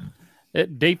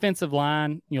it. Defensive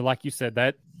line, like you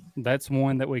said, that's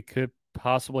one that we could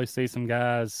possibly see some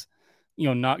guys,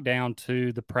 knock down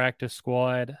to the practice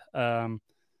squad.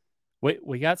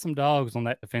 We got some dogs on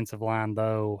that defensive line,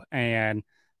 though, and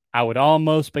I would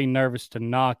almost be nervous to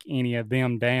knock any of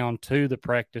them down to the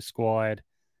practice squad,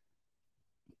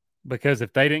 because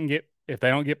if they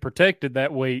don't get protected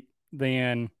that week,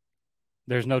 then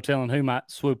there's no telling who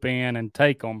might swoop in and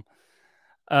take them.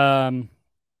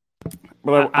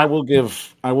 But I will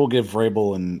give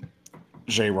Vrabel and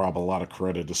J-Rob a lot of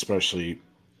credit, especially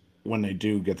when they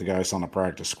do get the guys on the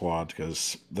practice squad,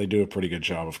 because they do a pretty good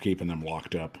job of keeping them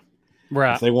locked up.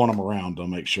 Right. If they want them around, they'll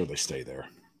make sure they stay there.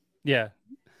 Yeah.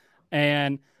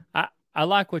 And I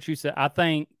like what you said. I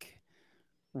think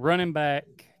running back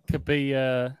could be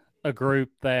a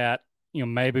group that,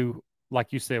 maybe,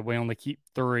 like you said, we only keep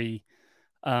 3.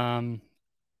 I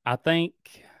think,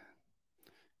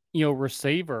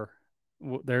 receiver,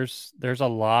 there's a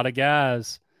lot of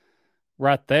guys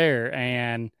right there,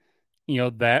 and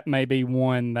that may be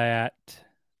one that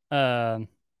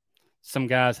some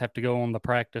guys have to go on the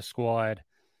practice squad.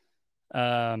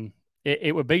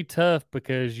 It would be tough,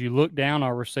 because you look down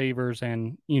our receivers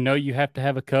and you have to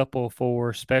have a couple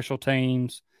for special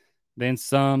teams, then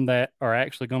some that are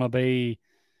actually going to be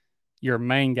your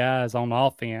main guys on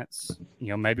offense.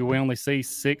 Maybe we only see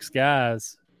 6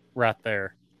 guys right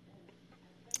there.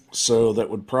 So that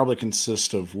would probably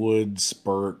consist of Woods,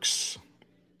 Burks,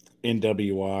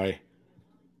 NWI.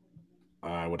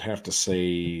 I would have to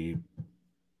say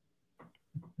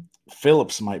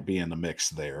Phillips might be in the mix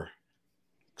there,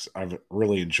 because I've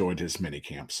really enjoyed his mini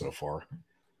camp so far.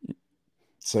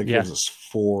 So that gives us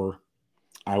 4.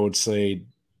 I would say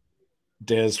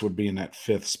Dez would be in that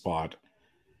 5th spot,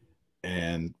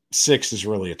 and 6 is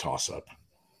really a toss-up.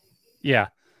 Yeah.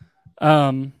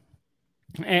 And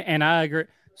I agree.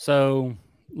 So,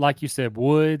 like you said,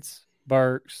 Woods,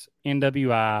 Burks,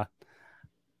 NWI.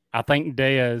 I think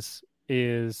Dez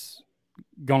is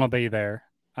going to be there.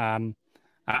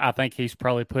 I think he's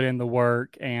probably put in the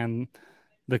work, and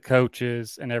the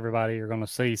coaches and everybody are going to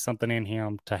see something in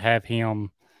him to have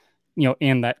him,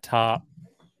 in that top,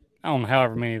 I don't know,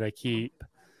 however many they keep.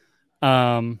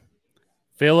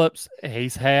 Phillips,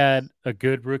 he's had a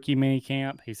good rookie mini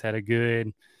camp. He's had a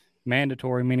good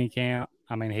mandatory mini camp.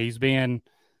 I mean, he's been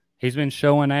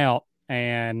showing out,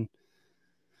 and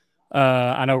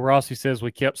I know Rossi says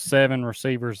we kept 7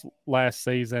 receivers last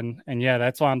season, and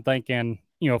that's why I'm thinking,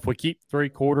 if we keep 3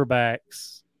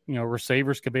 quarterbacks,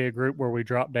 receivers could be a group where we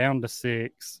drop down to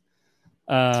 6.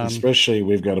 Especially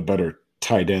we've got a better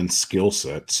tight end skill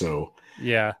set, so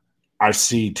yeah, I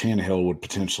see Tannehill would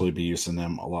potentially be using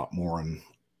them a lot more in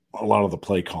a lot of the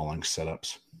play calling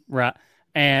setups. Right,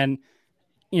 and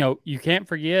you can't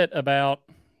forget about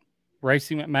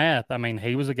Racey McMath. I mean,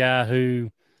 he was a guy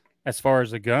who, as far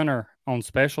as a gunner on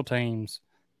special teams,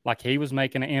 like, he was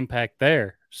making an impact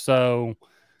there. So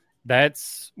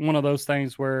that's one of those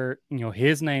things where,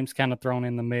 his name's kind of thrown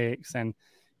in the mix. And,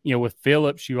 with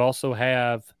Phillips, you also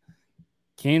have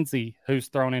Kinsey, who's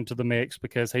thrown into the mix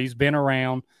because he's been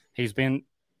around. He's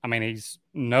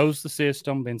knows the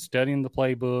system, been studying the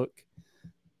playbook.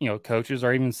 Coaches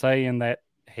are even saying that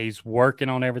he's working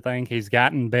on everything. He's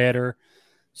gotten better.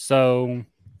 So,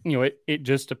 it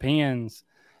just depends.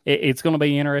 It's going to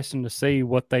be interesting to see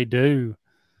what they do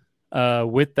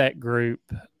with that group.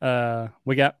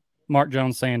 We got Mark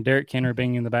Jones saying Derrick Henry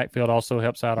being in the backfield also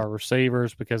helps out our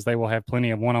receivers because they will have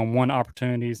plenty of one-on-one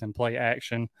opportunities and play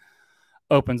action.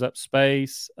 Opens up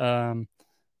space.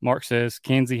 Mark says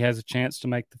Kinsey has a chance to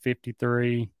make the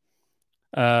 53.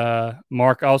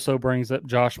 Mark also brings up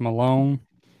Josh Malone.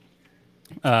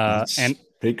 And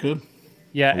be good.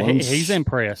 Yeah, he's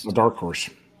impressed. A dark horse.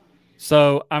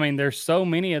 So, there's so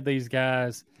many of these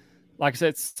guys. Like I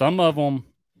said, some of them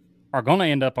are going to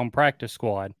end up on practice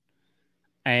squad.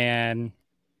 And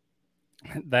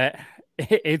that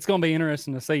it's going to be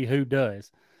interesting to see who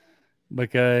does.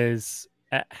 Because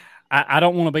I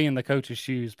don't want to be in the coach's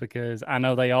shoes because I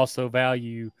know they also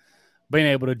value being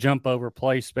able to jump over,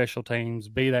 play special teams,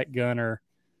 be that gunner.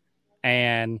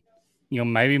 And,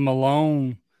 maybe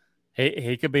Malone,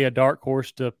 he could be a dark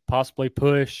horse to possibly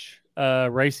push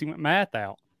Racey McMath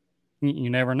out. You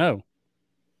never know.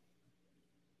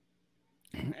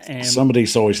 And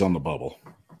somebody's always on the bubble.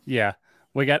 Yeah.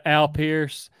 We got Al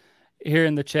Pierce here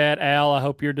in the chat. Al, I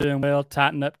hope you're doing well.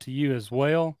 Tighten up to you as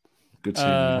well. Good seeing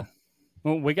you.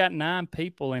 Well, we got 9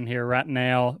 people in here right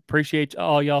now. Appreciate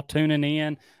all y'all tuning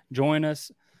in. Join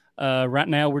us. Right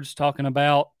now, we're just talking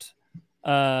about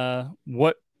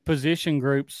what position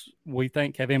groups we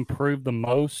think have improved the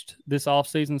most this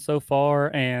offseason so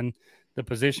far and the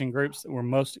position groups that we're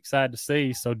most excited to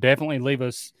see. So definitely leave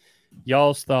us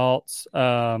y'all's thoughts.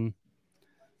 My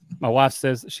wife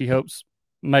says that she hopes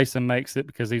Mason makes it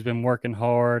because he's been working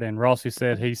hard. And Rossi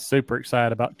said he's super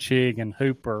excited about Chig and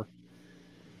Hooper.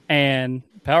 And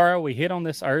Power, we hit on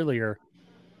this earlier.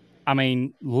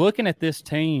 Looking at this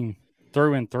team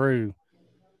through and through,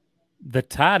 the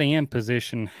tight end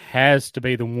position has to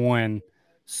be the one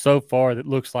so far that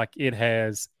looks like it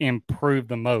has improved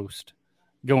the most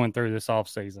going through this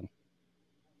offseason.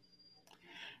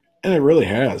 And it really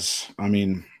has.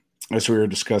 As we were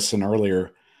discussing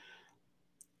earlier,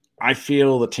 I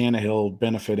feel that Tannehill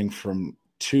benefiting from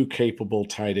 2 capable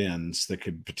tight ends that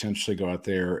could potentially go out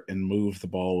there and move the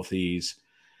ball with ease.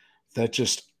 That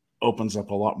just opens up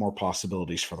a lot more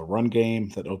possibilities for the run game.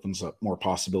 That opens up more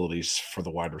possibilities for the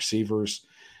wide receivers.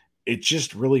 It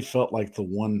just really felt like the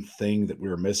one thing that we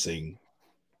were missing,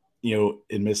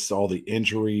 amidst all the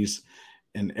injuries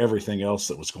and everything else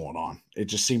that was going on. It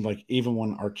just seemed like even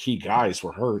when our key guys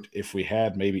were hurt, if we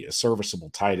had maybe a serviceable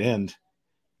tight end,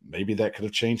 maybe that could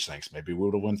have changed things. Maybe we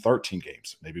would have won 13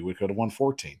 games. Maybe we could have won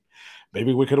 14.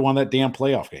 Maybe we could have won that damn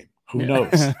playoff game. Who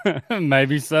knows?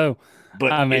 Maybe so.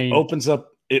 But it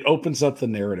opens up the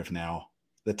narrative now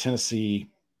that Tennessee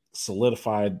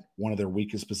solidified one of their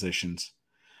weakest positions.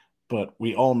 But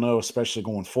we all know, especially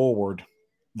going forward,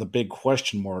 the big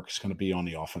question mark is going to be on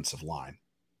the offensive line.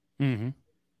 Mm-hmm.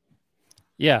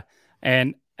 Yeah.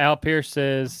 And Al Pierce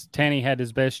says Tanny had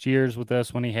his best years with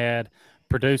us when he had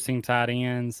producing tight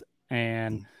ends.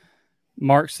 And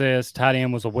Mark says tight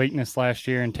end was a weakness last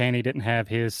year and Tanny didn't have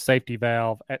his safety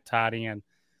valve at tight end.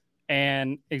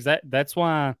 And that's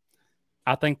why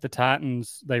I think the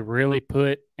Titans, they really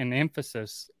put an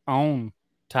emphasis on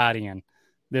tight end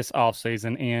this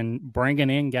offseason in bringing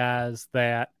in guys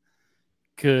that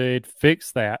could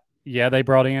fix that. Yeah, they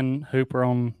brought in Hooper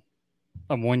on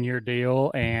a 1-year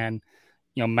deal, and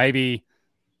maybe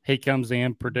he comes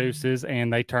in, produces,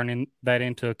 and they turn that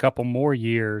into a couple more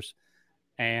years.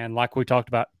 And like we talked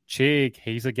about, Chig,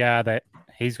 he's a guy that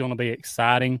he's going to be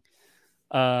exciting.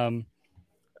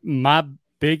 My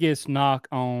biggest knock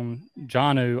on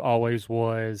Jonnu always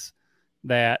was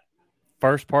that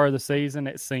first part of the season,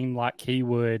 it seemed like he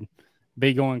would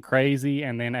be going crazy.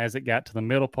 And then as it got to the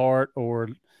middle part or,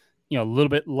 a little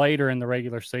bit later in the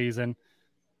regular season,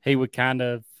 he would kind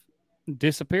of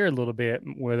disappear a little bit,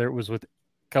 whether it was with a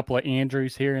couple of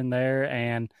injuries here and there.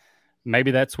 And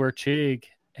maybe that's where Chig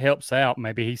helps out.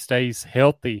 Maybe he stays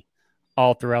healthy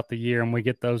all throughout the year and we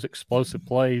get those explosive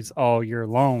plays all year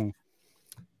long.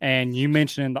 And you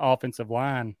mentioned in the offensive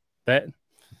line that,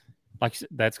 like,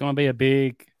 that's going to be a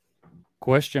big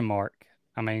question mark.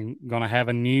 Going to have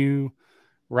a new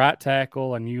right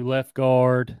tackle, a new left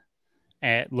guard.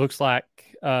 And it looks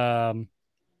like, I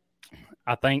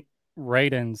think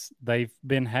Radens, they've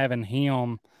been having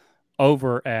him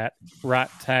over at right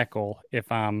tackle,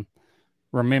 if I'm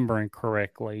remembering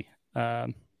correctly. You're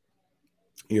right.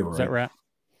 Is that right?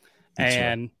 That's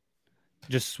and right.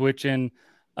 Just switching.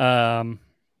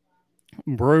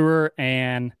 Brewer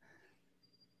and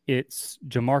it's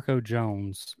Jamarco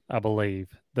Jones, I believe,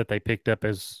 that they picked up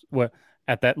as what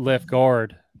at that left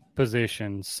guard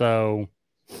position. So,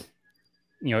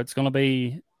 it's going to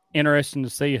be interesting to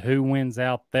see who wins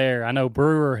out there. I know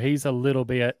Brewer, he's a little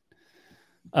bit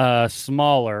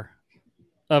smaller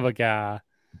of a guy.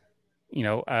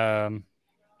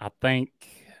 I think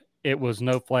it was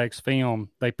No Flags Film.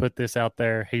 They put this out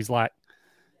there. He's like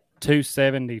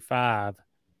 275,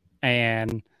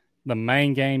 and one of the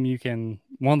main games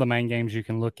you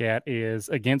can look at is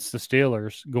against the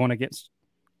Steelers, going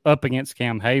up against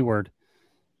Cam Hayward.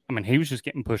 I mean, he was just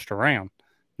getting pushed around.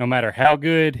 No matter how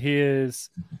good his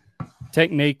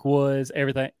technique was,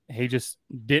 everything, he just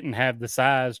didn't have the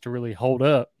size to really hold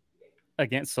up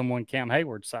against someone Cam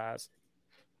Hayward's size.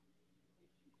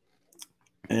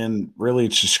 And really,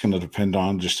 it's just going to depend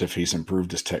on just if he's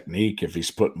improved his technique, if he's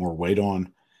put more weight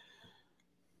on.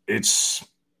 It's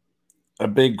a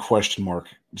big question mark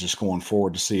just going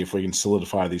forward to see if we can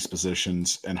solidify these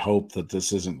positions and hope that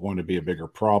this isn't going to be a bigger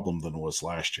problem than it was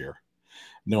last year.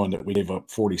 Knowing that we gave up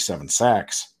 47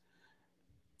 sacks,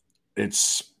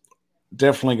 it's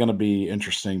definitely going to be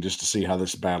interesting just to see how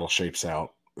this battle shapes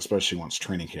out, especially once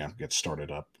training camp gets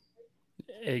started up.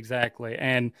 Exactly.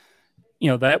 And,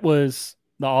 that was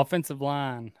the offensive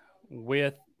line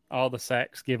with all the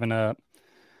sacks given up.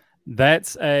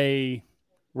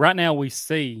 Right now we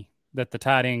see that the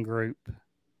tight end group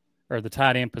or the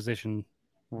tight end position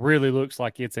really looks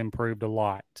like it's improved a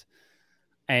lot.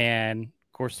 And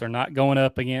of course, they're not going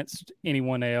up against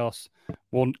anyone else.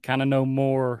 We'll kind of know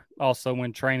more also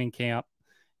when training camp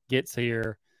gets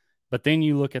here. But then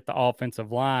you look at the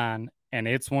offensive line, and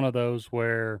it's one of those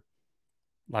where,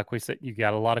 like we said, you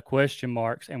got a lot of question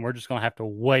marks, and we're just going to have to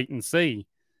wait and see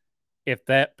if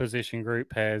that position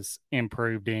group has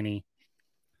improved any.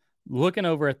 Looking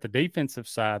over at the defensive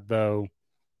side, though,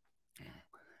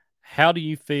 how do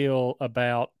you feel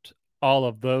about all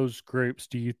of those groups?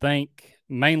 Do you think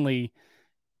mainly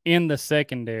in the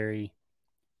secondary,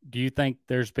 do you think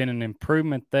there's been an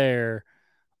improvement there,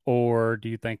 or do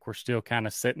you think we're still kind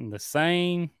of sitting the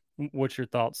same? What's your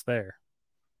thoughts there?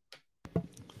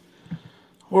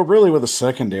 Well, really, with the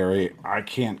secondary, I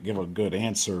can't give a good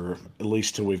answer, at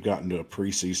least till we've gotten to a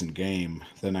preseason game.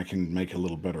 Then I can make a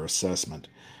little better assessment.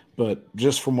 But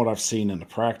just from what I've seen in the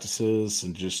practices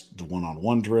and just the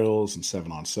one-on-one drills and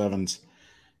 7-on-7s,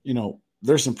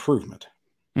 there's improvement.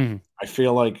 Mm-hmm. I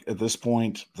feel like at this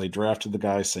point, they drafted the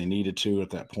guys they needed to at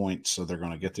that point, so they're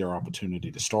going to get their opportunity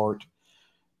to start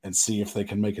and see if they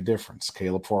can make a difference.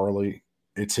 Caleb Farley,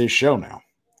 it's his show now.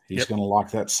 He's going to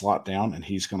lock that slot down, and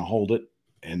he's going to hold it,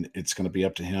 and it's going to be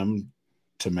up to him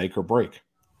to make or break.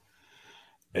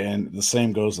 And the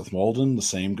same goes with Molden. The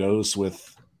same goes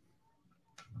with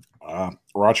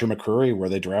Roger McCreary, where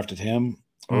they drafted him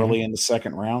early in the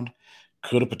second round.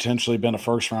 Could have potentially been a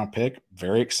first-round pick.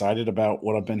 Very excited about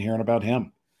what I've been hearing about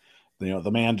him.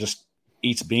 The man just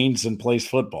eats beans and plays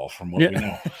football, from what we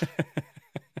know.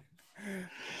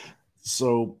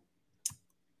 So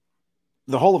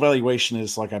the whole evaluation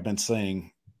is, like I've been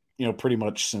saying, pretty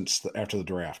much since after the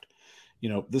draft.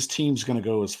 This team's going to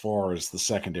go as far as the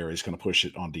secondary is going to push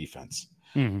it on defense.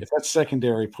 Mm-hmm. If that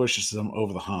secondary pushes them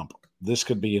over the hump, this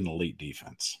could be an elite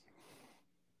defense.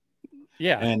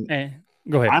 Yeah. And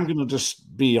go ahead. I'm going to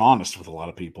just be honest with a lot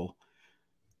of people.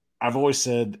 I've always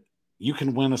said you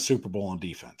can win a Super Bowl on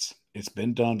defense. It's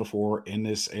been done before in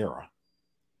this era.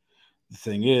 The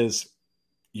thing is,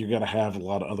 you're going to have a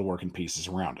lot of other working pieces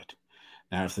around it.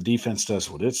 Now, if the defense does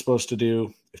what it's supposed to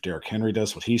do, if Derrick Henry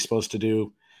does what he's supposed to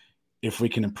do, if we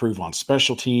can improve on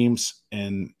special teams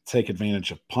and take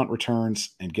advantage of punt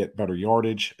returns and get better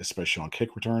yardage, especially on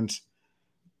kick returns,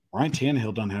 Ryan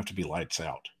Tannehill doesn't have to be lights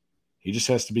out. He just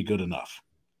has to be good enough.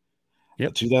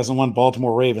 Yep. The 2001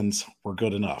 Baltimore Ravens were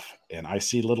good enough, and I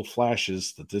see little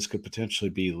flashes that this could potentially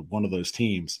be one of those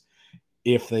teams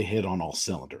if they hit on all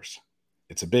cylinders.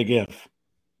 It's a big if,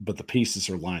 but the pieces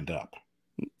are lined up.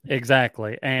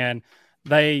 Exactly. And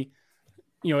they,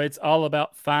 it's all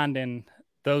about finding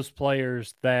those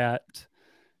players that,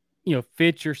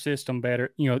 fit your system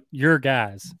better. Your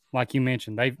guys, like you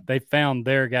mentioned, they found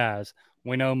their guys.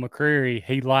 We know McCreary,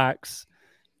 he likes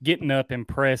getting up and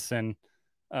pressing.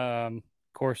 Of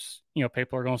course,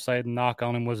 people are going to say the knock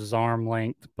on him was his arm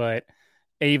length, but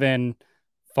even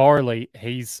Farley,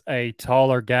 he's a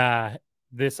taller guy.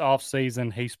 This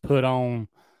offseason, he's put on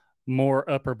more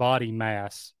upper body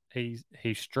mass. He's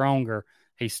stronger.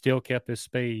 He still kept his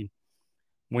speed.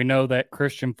 We know that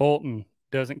Christian Fulton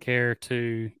doesn't care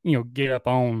to, get up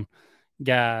on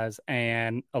guys,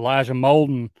 and Elijah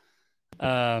Molden,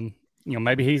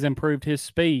 maybe he's improved his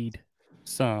speed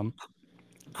some.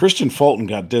 Christian Fulton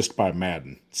got dissed by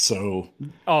Madden. So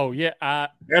Oh yeah,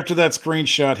 after that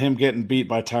screenshot, him getting beat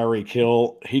by Tyreek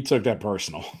Hill, he took that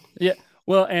personal. yeah.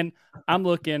 Well, and I'm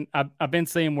looking. I've been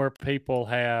seeing where people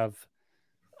have,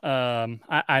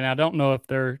 I don't know if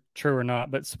they're true or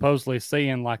not, but supposedly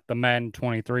seeing like the Madden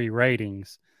 23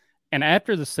 ratings, and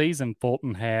after the season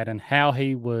Fulton had and how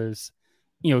he was,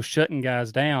 shutting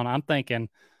guys down, I'm thinking,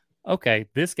 okay,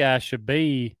 this guy should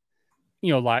be,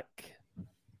 like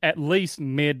at least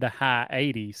mid to high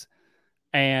 80s.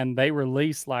 And they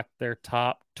released like their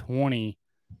top 20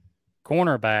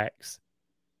 cornerbacks.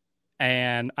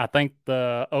 And I think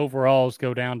the overalls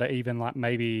go down to even like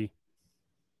maybe,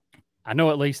 I know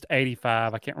at least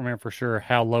 85. I can't remember for sure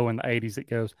how low in the 80s it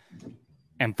goes.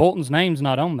 And Fulton's name's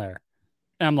not on there.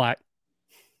 And I'm like,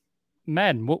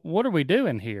 Madden, what are we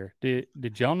doing here?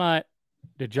 Did y'all not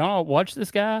watch this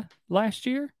guy last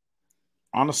year?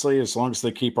 Honestly, as long as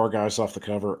they keep our guys off the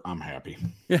cover, I'm happy.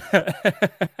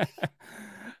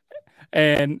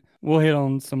 And we'll hit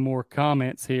on some more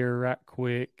comments here right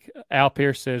quick. Al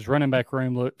Pierce says running back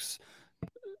room looks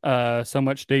so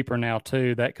much deeper now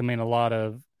too. That can mean a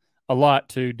lot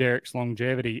to Derek's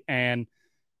longevity, and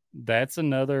that's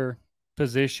another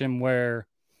position where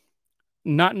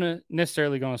not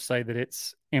necessarily going to say that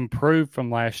it's improved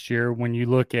from last year when you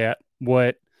look at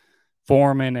what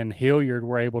Foreman and Hilliard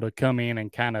were able to come in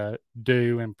and kind of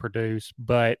do and produce,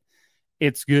 but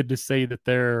it's good to see that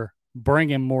they're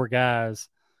bringing more guys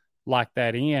like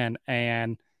that in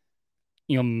and,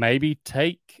 maybe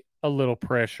take a little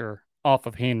pressure off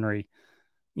of Henry.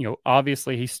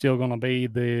 Obviously he's still going to be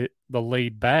the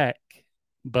lead back,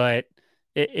 but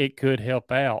it could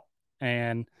help out.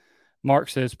 And Mark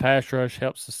says pass rush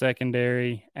helps the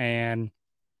secondary. And,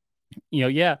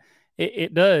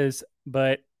 it does.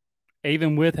 But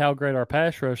even with how great our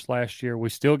pass rush last year, we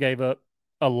still gave up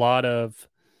a lot of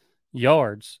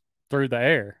yards through the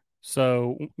air.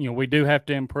 So, we do have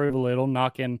to improve a little,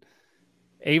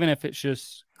 even if it's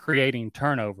just creating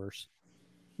turnovers,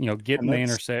 getting the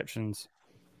interceptions.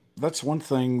 That's one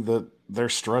thing that they're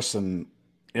stressing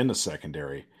in the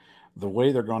secondary. The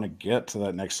way they're going to get to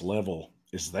that next level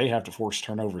is they have to force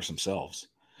turnovers themselves.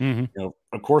 Mm-hmm.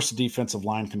 Of course, the defensive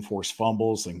line can force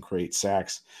fumbles and create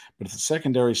sacks, but if the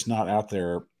secondary's not out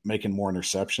there making more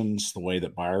interceptions the way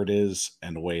that Byard is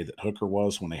and the way that Hooker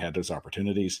was when they had those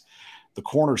opportunities, the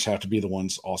corners have to be the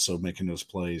ones also making those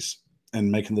plays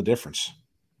and making the difference.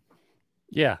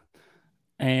 Yeah.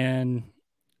 And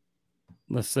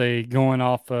let's see, going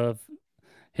off of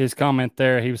his comment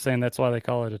there, he was saying that's why they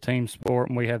call it a team sport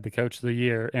and we have the coach of the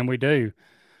year. And we do.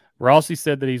 Rossi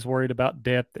said that he's worried about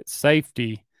depth at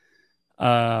safety.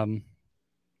 And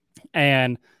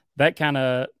that kind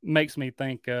of makes me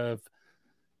think of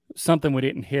something we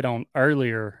didn't hit on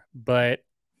earlier, but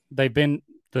they've been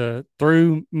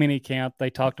through mini camp. They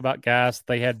talked about guys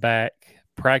they had back,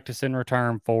 practice in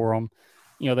return for them.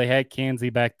 They had Kenzie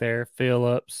back there,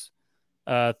 Phillips,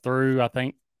 through, I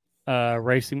think,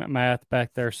 Racing McMath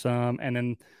back there some. And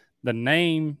then the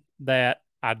name that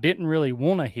I didn't really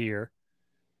want to hear,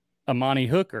 Amani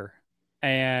Hooker.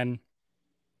 And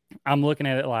I'm looking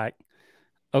at it like,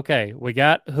 okay, we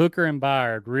got Hooker and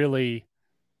Byard really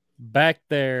back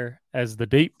there as the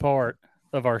deep part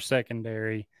of our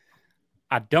secondary.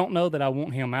 I don't know that I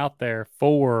want him out there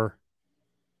for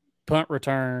punt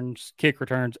returns, kick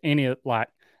returns,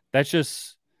 that's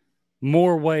just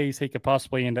more ways he could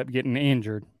possibly end up getting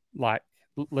injured. Like,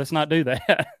 let's not do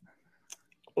that.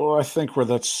 Well, I think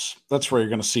that's where you're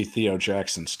going to see Theo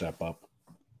Jackson step up.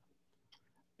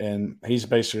 And he's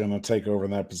basically going to take over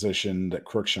in that position that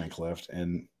Crookshank left.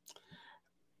 And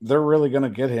they're really going to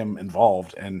get him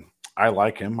involved. And I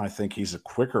like him. I think he's a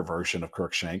quicker version of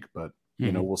Crookshank, but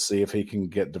we'll see if he can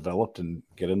get developed and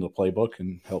get into the playbook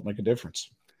and help make a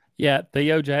difference. Yeah,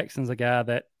 Theo Jackson's a guy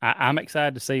that I'm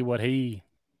excited to see what he,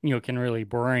 can really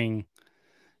bring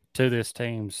to this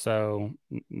team. So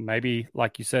maybe,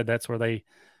 like you said, that's where they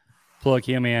plug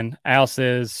him in. Al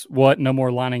says, what, no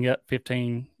more lining up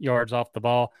 15 yards off the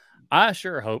ball? I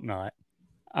sure hope not.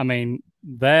 I mean,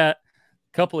 that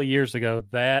couple of years ago,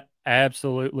 that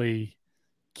absolutely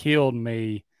killed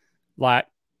me. Like,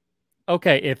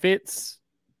 okay, if it's,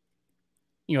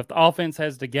 if the offense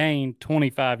has to gain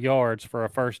 25 yards for a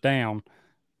first down,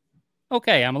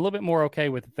 okay, I'm a little bit more okay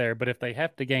with it there. But if they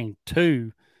have to gain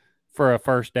 2 for a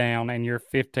first down and you're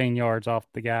 15 yards off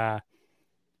the guy,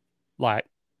 like,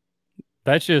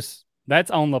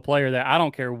 that's on the player. That I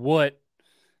don't care what,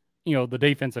 the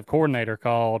defensive coordinator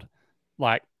called.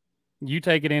 Like, you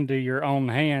take it into your own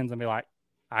hands and be like,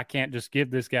 I can't just give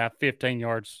this guy 15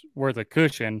 yards worth of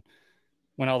cushion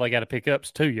when all they got to pick up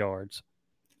is 2 yards.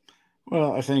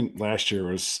 Well, I think last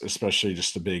year was especially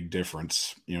just a big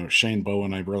difference. Shane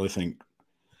Bowen, I really think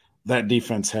that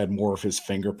defense had more of his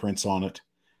fingerprints on it.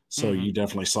 So Mm-hmm. you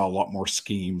definitely saw a lot more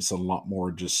schemes, a lot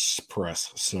more just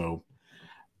press. So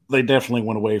they definitely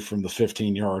went away from the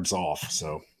 15 yards off.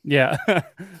 So Yeah,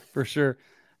 for sure.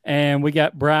 And we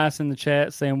got Bryce in the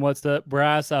chat saying, "What's up,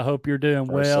 Bryce? I hope you're doing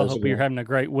Bryce well. says Hope you're again. having a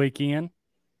great weekend."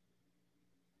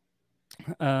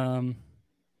 Um,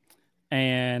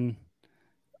 and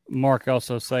Mark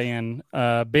also saying,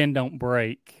 "Bend don't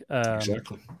break."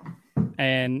 Exactly.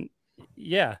 And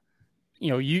yeah,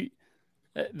 you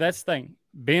that's the thing.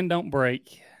 Bend don't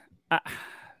break.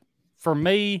 For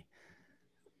me,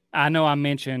 I know I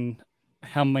mentioned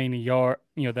how many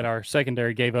that our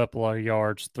secondary gave up a lot of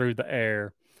yards through the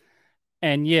air.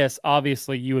 And yes,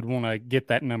 obviously you would want to get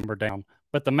that number down.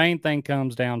 But the main thing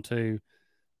comes down to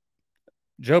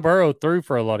Joe Burrow threw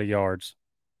for a lot of yards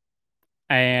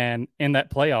and in that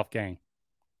playoff game,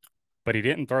 but he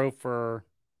didn't throw for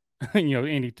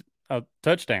any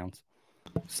touchdowns.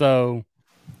 So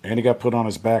And he got put on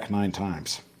his back 9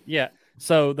 times. yeah,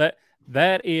 so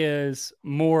that is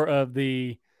more of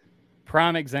the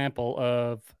prime example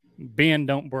of bend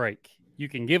don't break. You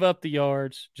can give up the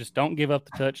yards, just don't give up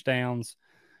the touchdowns.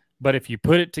 But if you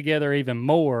put it together even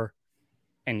more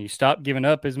and you stop giving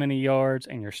up as many yards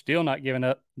and you're still not giving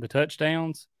up the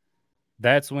touchdowns,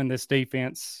 that's when this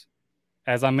defense,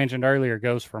 as I mentioned earlier,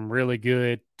 goes from really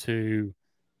good to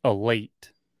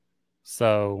elite.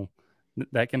 So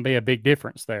that can be a big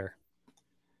difference there.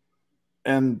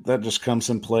 And that just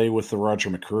comes in play with the Roger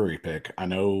McCreary pick. I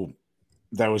know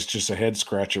that was just a head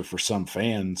scratcher for some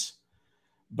fans,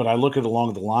 but I look at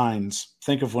along the lines,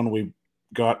 think of when we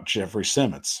got Jeffrey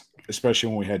Simmons, especially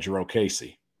when we had Jerome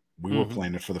Casey. We were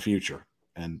planning for the future,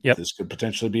 and Yep. this could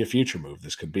potentially be a future move.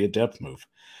 This could be a depth move.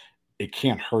 It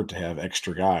can't hurt to have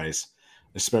extra guys,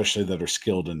 especially that are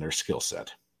skilled in their skill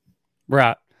set.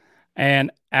 Right.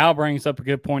 And Al brings up a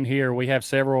good point here. We have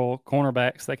several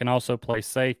cornerbacks that can also play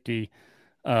safety,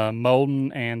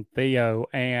 Molden and Theo.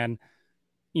 And,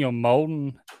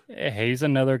 Molden, he's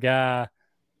another guy.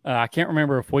 I can't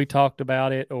remember if we talked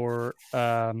about it or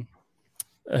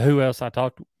who else I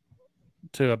talked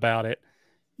to about it,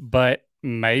 but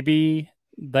maybe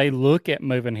they look at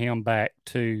moving him back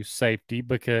to safety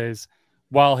because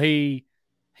while he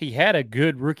had a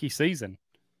good rookie season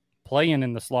playing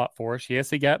in the slot for us, yes,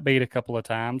 he got beat a couple of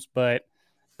times, but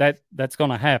that's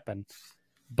going to happen.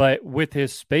 But with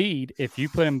his speed, if you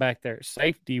put him back there at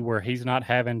safety where he's not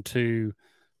having to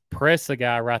press a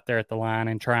guy right there at the line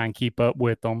and try and keep up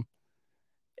with them,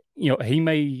 he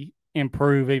may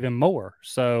improve even more.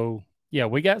 So, yeah,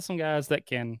 we got some guys that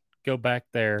can go back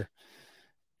there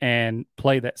and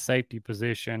play that safety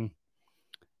position.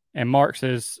 And Mark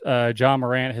says John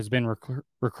Morant has been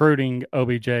recruiting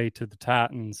OBJ to the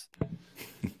Titans.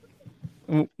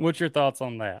 What's your thoughts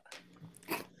on that?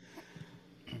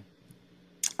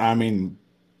 I mean,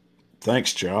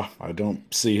 thanks, Joe. I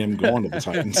don't see him going to the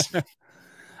Titans.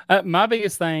 My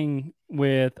biggest thing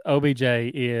with OBJ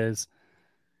is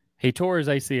he tore his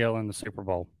ACL in the Super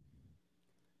Bowl.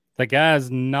 The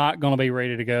guy's not going to be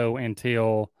ready to go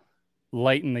until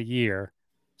late in the year.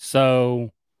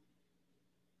 So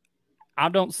I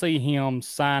don't see him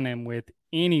signing with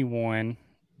anyone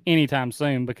anytime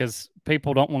soon because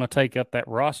people don't want to take up that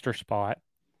roster spot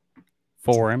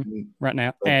for him right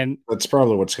now. And that's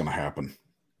probably what's going to happen.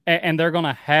 And they're going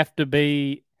to have to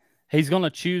be – he's going to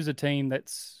choose a team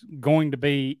that's going to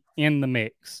be in the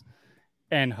mix.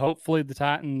 And hopefully the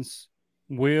Titans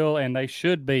will and they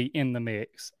should be in the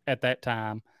mix at that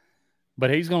time. But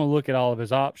he's going to look at all of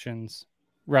his options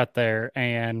right there.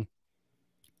 And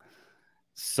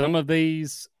some of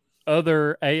these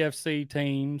other AFC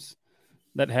teams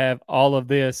that have all of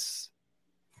this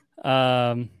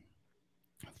firepower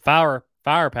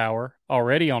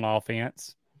already on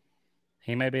offense,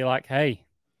 he may be like, hey,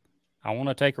 I want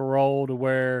to take a role to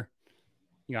where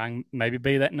I can maybe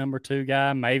be that number 2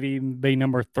 guy, maybe even be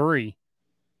number 3.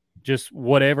 Just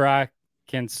whatever I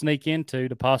can sneak into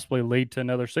to possibly lead to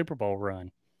another Super Bowl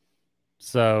run.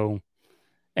 So,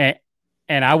 and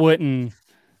I wouldn't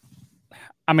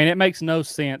 – I mean, it makes no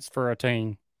sense for a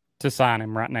team to sign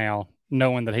him right now,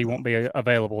 knowing that he won't be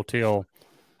available till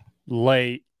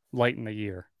late in the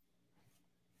year.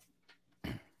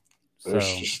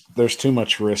 There's too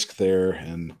much risk there,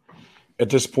 and at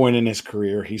this point in his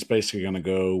career, he's basically going to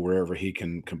go wherever he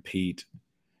can compete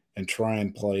and try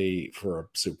and play for a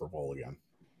Super Bowl again.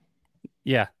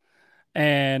 Yeah,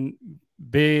 and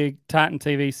Big Titan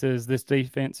TV says this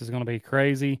defense is going to be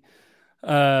crazy.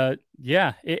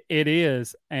 Yeah, it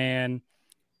is, and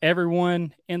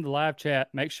everyone in the live chat,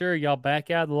 make sure y'all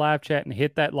back out of the live chat and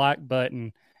hit that like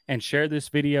button and share this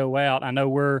video out. I know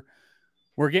we're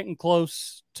getting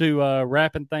close to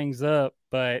wrapping things up,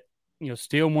 but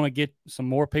still want to get some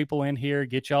more people in here,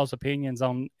 get y'all's opinions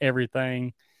on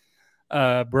everything.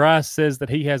 Bryce says that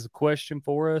he has a question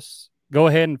for us. Go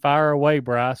ahead and fire away,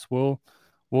 Bryce. We'll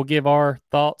give our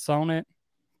thoughts on it.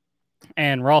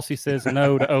 And Rossi says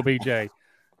no to OBJ.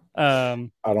 I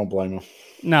don't blame him.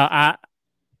 No,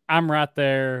 I'm right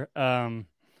there. I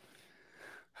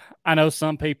know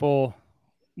some people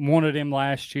wanted him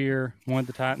last year, wanted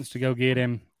the Titans to go get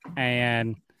him.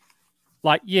 And,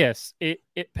 yes, it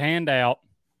panned out.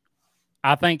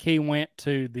 I think he went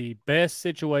to the best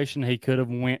situation he could have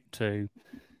went to.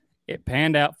 It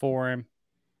panned out for him.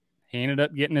 He ended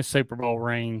up getting a Super Bowl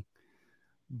ring.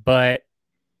 But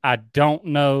I don't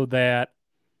know that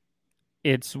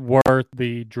it's worth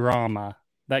the drama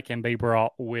that can be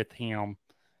brought with him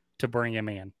to bring him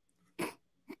in.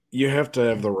 You have to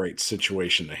have the right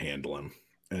situation to handle him.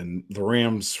 And the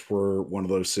Rams were one of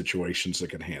those situations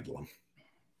that could handle him.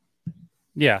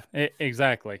 Yeah,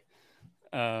 exactly.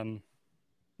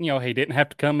 He didn't have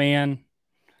to come in,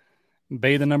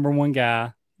 be the number one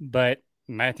guy, but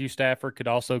Matthew Stafford could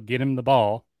also get him the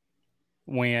ball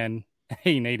when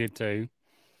he needed to.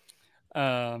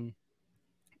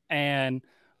 And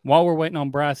while we're waiting on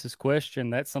Bryce's question,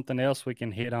 that's something else we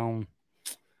can hit on.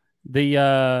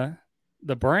 The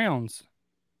Browns,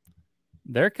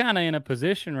 they're kind of in a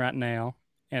position right now,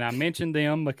 and I mentioned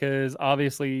them because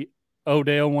obviously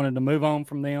Odell wanted to move on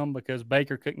from them because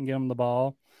Baker couldn't get them the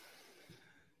ball.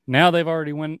 Now they've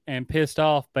already went and pissed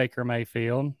off Baker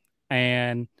Mayfield,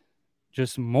 and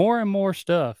just more and more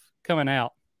stuff coming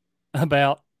out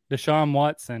about Deshaun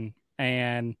Watson.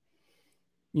 And,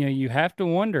 you have to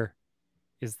wonder,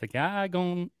 is the guy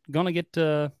going to get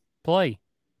to play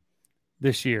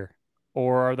this year?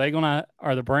 Or are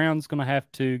the Browns going to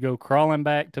have to go crawling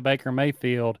back to Baker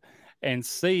Mayfield and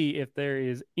see if there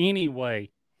is any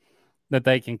way that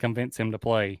they can convince him to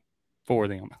play for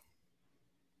them?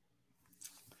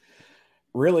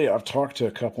 Really, I've talked to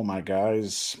a couple of my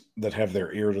guys that have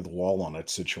their ear to the wall on that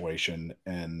situation.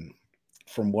 And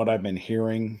from what I've been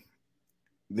hearing,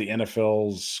 the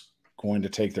NFL's going to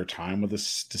take their time with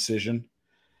this decision.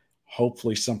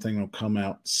 Hopefully something will come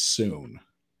out soon.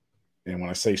 And when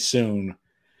I say soon,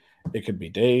 it could be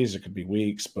days, it could be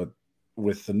weeks, but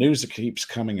with the news that keeps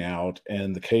coming out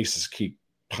and the cases keep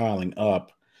piling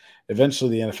up, eventually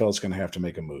the NFL is going to have to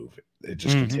make a move. It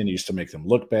just continues to make them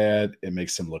look bad. It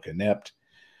makes them look inept.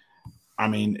 I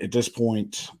mean, at this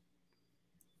point,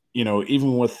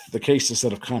 even with the cases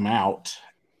that have come out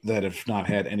that have not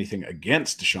had anything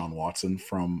against Deshaun Watson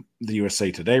from the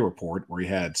USA Today report, where he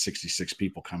had 66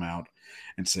 people come out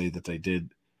and say that they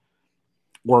did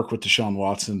work with Deshaun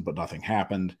Watson, but nothing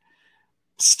happened.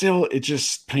 Still, it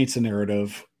just paints a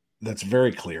narrative that's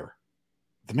very clear.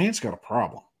 The man's got a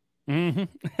problem.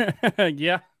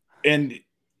 Yeah. And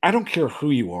I don't care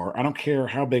who you are. I don't care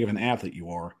how big of an athlete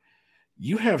you are.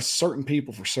 You have certain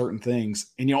people for certain things,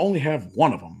 and you only have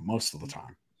one of them most of the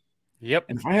time. Yep.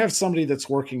 And if I have somebody that's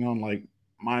working on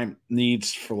my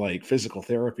needs for physical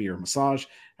therapy or massage,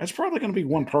 that's probably going to be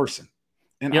one person.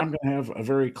 And I'm going to have a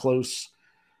very close,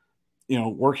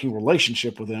 working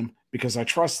relationship with them because I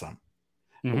trust them.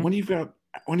 But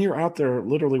when you're out there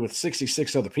literally with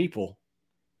 66 other people,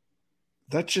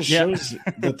 that just shows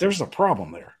that there's a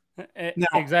problem there. Now,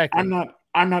 exactly.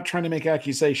 I'm not trying to make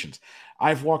accusations.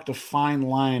 I've walked a fine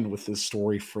line with this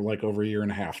story for over a year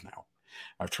and a half now.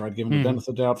 I've tried giving the benefit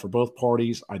of the doubt for both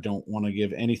parties. I don't want to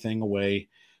give anything away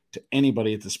to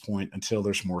anybody at this point until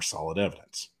there's more solid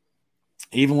evidence.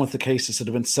 Even with the cases that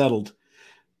have been settled,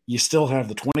 you still have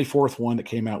the 24th one that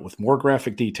came out with more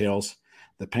graphic details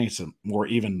that paints a more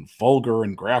even vulgar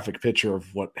and graphic picture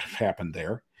of what happened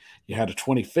there. You had a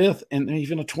 25th and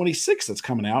even a 26th that's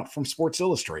coming out from Sports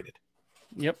Illustrated.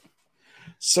 Yep.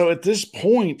 So at this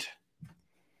point,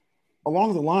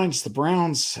 along the lines, the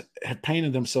Browns have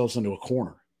painted themselves into a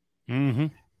corner.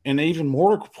 And an even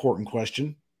more important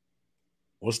question,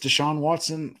 was Deshaun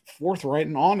Watson forthright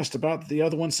and honest about the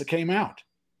other ones that came out?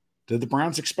 Did the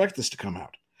Browns expect this to come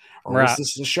out? Or was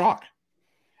this a shock?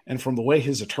 And from the way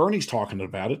his attorney's talking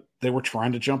about it, they were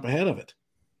trying to jump ahead of it.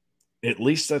 At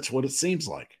least that's what it seems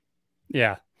like.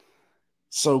 Yeah.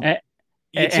 So, and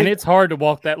it's hard to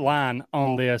walk that line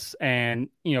on this and,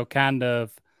 kind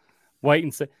of wait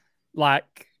and see.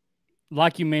 Like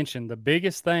you mentioned, the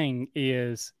biggest thing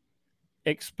is,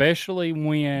 especially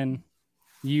when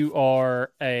you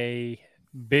are a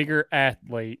bigger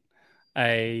athlete,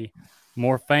 a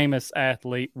more famous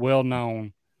athlete,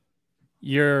 well-known,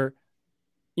 you're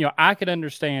I could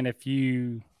understand if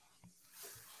you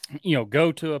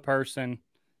go to a person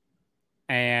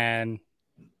and,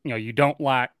 you don't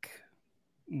like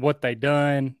what they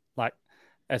done, like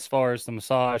as far as the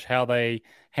massage, how they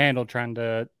handled trying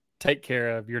to take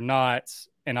care of your knots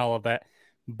and all of that.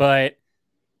 But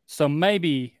so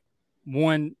maybe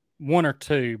one or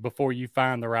two before you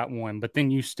find the right one, but then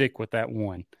you stick with that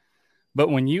one. But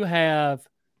when you have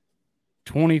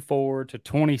 24 to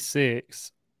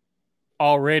 26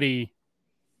 already,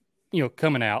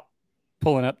 coming out,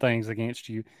 pulling up things against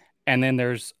you, and then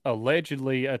there's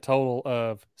allegedly a total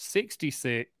of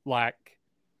 66, like,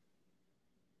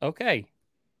 okay,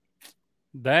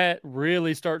 that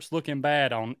really starts looking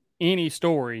bad on any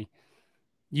story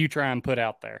you try and put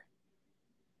out there.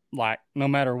 Like, no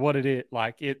matter what it is,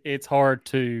 like, it's hard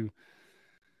to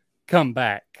come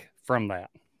back from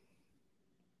that.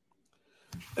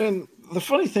 And the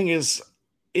funny thing is,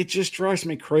 it just drives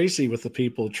me crazy with the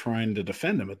people trying to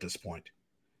defend him at this point.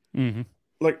 Mm-hmm.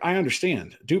 Like, I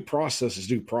understand due process is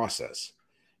due process.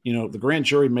 The grand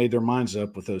jury made their minds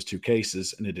up with those two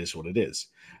cases, and it is what it is.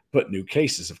 But new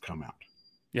cases have come out.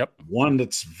 Yep. One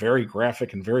that's very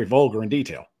graphic and very vulgar in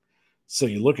detail. So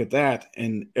you look at that,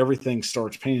 and everything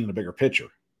starts painting a bigger picture.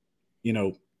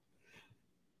 You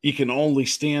can only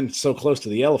stand so close to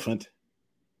the elephant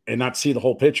and not see the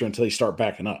whole picture until you start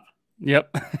backing up.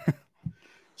 Yep.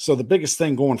 So the biggest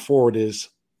thing going forward is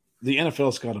the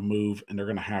NFL's got to move, and they're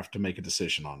going to have to make a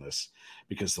decision on this,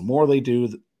 because the more they do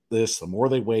this, the more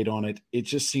they wait on it. It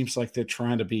just seems like they're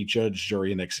trying to be judge,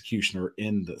 jury, and executioner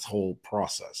in this whole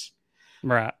process.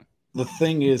 Right. The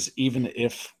thing is, even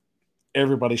if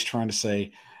everybody's trying to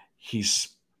say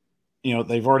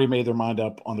they've already made their mind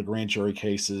up on the grand jury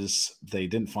cases, they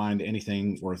didn't find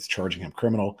anything worth charging him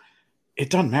criminal. It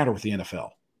doesn't matter with the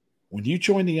NFL. When you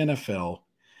join the NFL,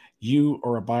 you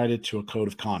are abided to a code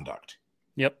of conduct.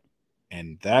 Yep.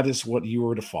 And that is what you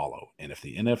are to follow. And if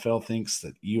the NFL thinks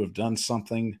that you have done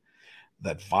something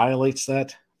that violates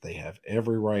that, they have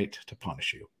every right to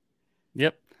punish you.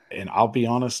 Yep. And I'll be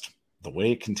honest, the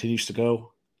way it continues to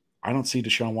go, I don't see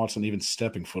Deshaun Watson even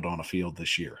stepping foot on a field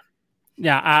this year.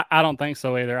 Yeah, I don't think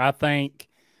so either. I think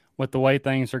with the way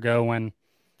things are going,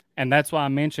 and that's why I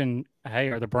mentioned, hey,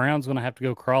 are the Browns going to have to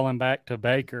go crawling back to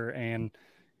Baker and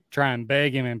try and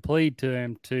beg him and plead to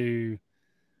him to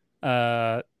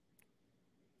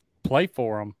play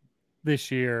for him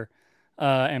this year?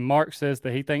 And Mark says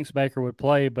that he thinks Baker would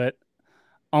play, but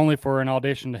only for an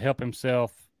audition to help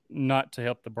himself, not to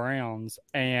help the Browns.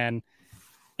 And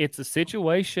it's a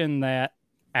situation that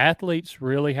athletes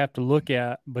really have to look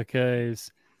at,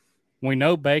 because we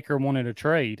know Baker wanted a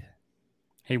trade.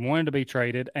 He wanted to be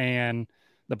traded, and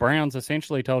the Browns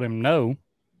essentially told him no,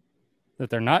 that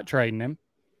they're not trading him.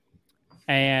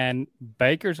 And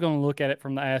Baker's going to look at it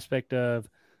from the aspect of,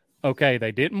 okay,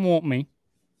 they didn't want me.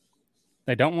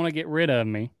 They don't want to get rid of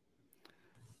me.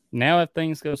 Now, if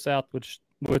things go south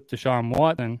with Deshaun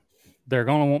Watson, they're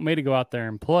going to want me to go out there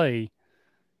and play.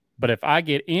 But if I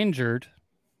get injured,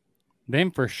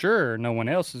 then for sure no one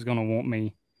else is going to want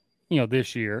me,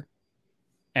 this year.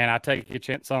 And I take a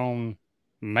chance on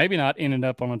maybe not ending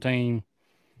up on a team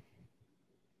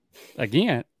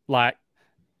again. Like,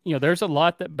 there's a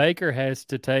lot that Baker has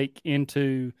to take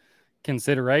into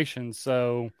consideration.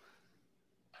 So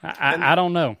I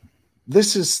don't know.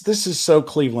 This is so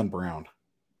Cleveland Brown.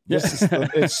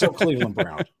 It's so Cleveland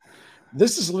Brown.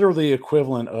 This is literally the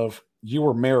equivalent of, you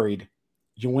were married,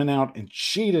 you went out and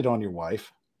cheated on your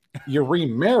wife, you're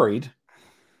remarried,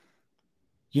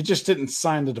 you just didn't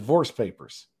sign the divorce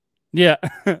papers. Yeah.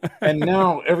 And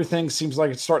now everything seems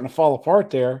like it's starting to fall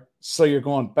apart there. So you're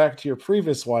going back to your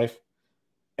previous wife,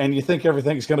 and you think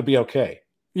everything's going to be okay.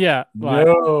 Yeah. Like,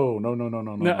 no.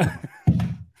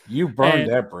 You burned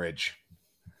that bridge.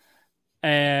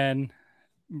 And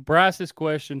Bryce's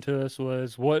question to us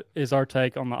was, what is our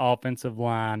take on the offensive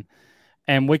line?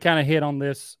 And we kind of hit on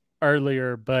this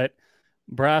earlier, but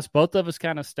Bryce, both of us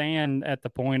kind of stand at the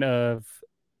point of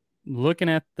looking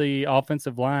at the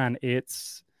offensive line.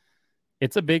 It's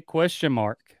a big question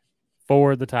mark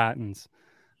for the Titans.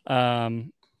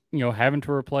 Having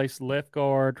to replace left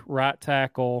guard, right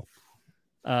tackle,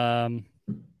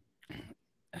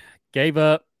 gave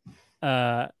up,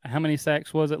 how many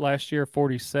sacks was it last year?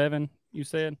 47, you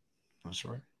said? That's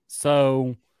right.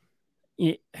 So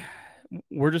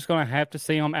we're just going to have to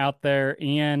see them out there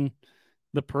in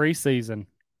the preseason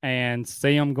and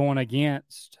see them going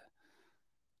against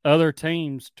other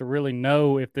teams to really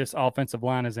know if this offensive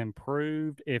line is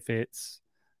improved, if it's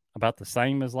about the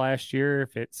same as last year,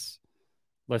 if it's,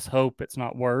 let's hope it's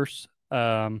not worse.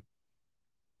 But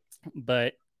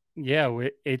yeah,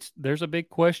 there's a big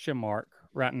question mark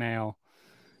right now.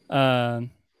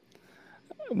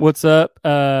 What's up,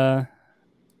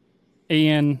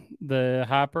 Ian the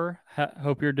Hyper?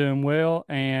 Hope you're doing well.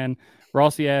 And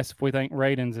Rossi asked if we think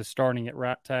Radens is starting at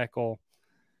right tackle.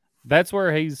 That's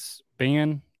where he's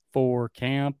been for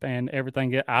camp and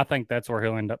everything. I think that's where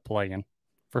he'll end up playing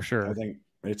for sure. I think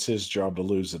it's his job to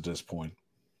lose at this point.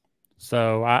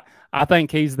 So I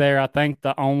think he's there. I think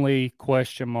the only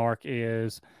question mark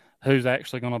is who's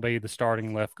actually going to be the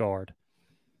starting left guard.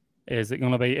 Is it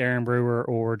going to be Aaron Brewer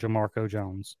or Jamarco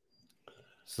Jones?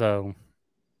 So,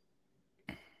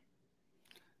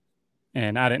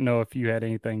 and I didn't know if you had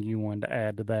anything you wanted to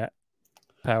add to that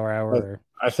Power Hour.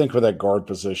 I think with that guard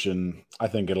position, I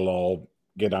think it'll all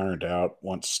get ironed out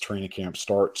once training camp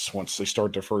starts. Once they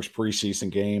start their first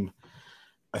preseason game,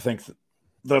 I think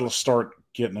that'll start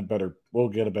getting we'll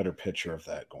get a better picture of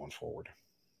that going forward.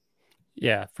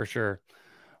 Yeah, for sure.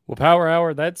 Well, Power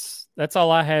Hour, that's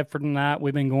all I have for tonight.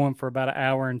 We've been going for about an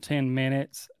hour and 10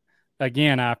 minutes.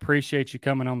 Again, I appreciate you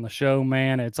coming on the show,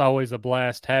 man. It's always a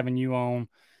blast having you on,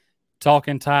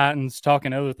 talking Titans,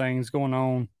 talking other things going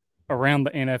on around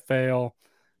the NFL,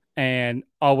 and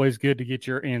always good to get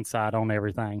your insight on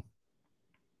everything.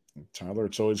 Tyler,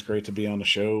 it's always great to be on the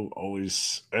show.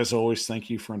 As always, thank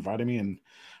you for inviting me. And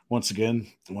once again,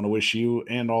 I want to wish you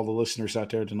and all the listeners out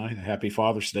there tonight a happy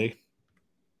Father's Day.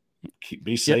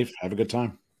 Be safe. Yep. Have a good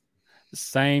time.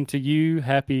 Same to you.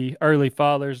 Happy early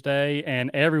Father's Day.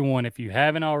 And everyone, if you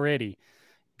haven't already,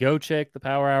 go check the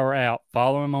Power Hour out.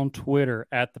 Follow him on Twitter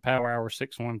at the Power Hour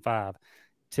 615,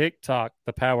 TikTok,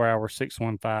 the Power Hour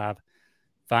 615.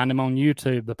 Find him on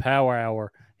YouTube, the Power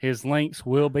Hour. His links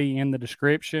will be in the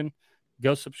description.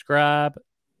 Go subscribe,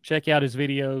 check out his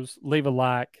videos, leave a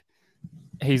like.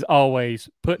 He's always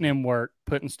putting in work,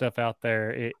 putting stuff out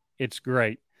there. It's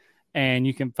great. And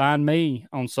you can find me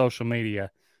on social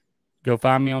media. Go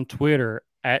find me on Twitter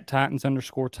at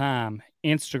Titans_time,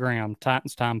 Instagram,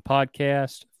 Titans Time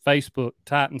Podcast, Facebook,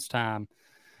 Titans Time.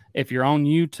 If you're on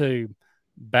YouTube,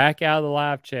 back out of the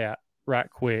live chat right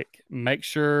quick. Make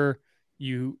sure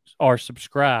you are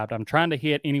subscribed. I'm trying to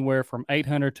hit anywhere from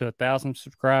 800 to 1,000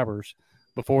 subscribers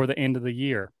before the end of the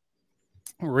year.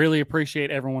 Really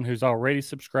appreciate everyone who's already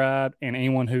subscribed and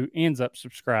anyone who ends up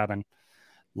subscribing.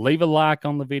 Leave a like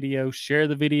on the video, share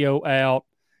the video out,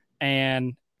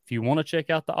 and if you want to check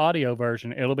out the audio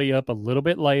version, it'll be up a little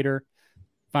bit later.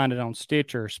 Find it on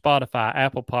Stitcher, Spotify,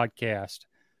 Apple Podcast.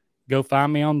 Go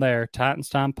find me on there, Titans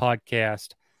Time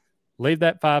Podcast. Leave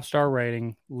that 5-star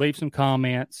rating. Leave some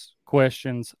comments,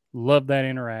 questions. Love that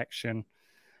interaction.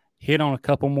 Hit on a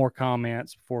couple more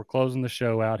comments before closing the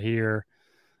show out here.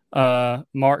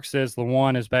 Mark says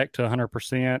LeJuan is back to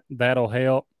 100%. That'll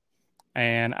help.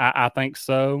 And I think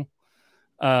so.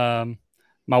 My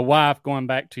wife, going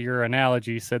back to your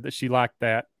analogy, said that she liked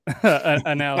that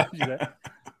analogy.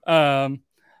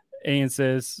 Ian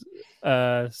says,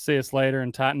 see us later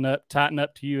and tighten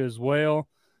up to you as well.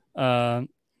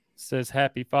 Says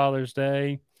happy Father's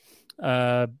Day.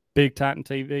 Big Titan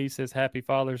TV says happy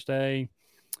Father's Day.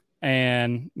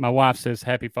 And my wife says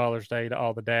happy Father's Day to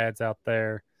all the dads out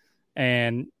there.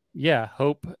 And yeah,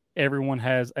 hope everyone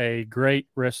has a great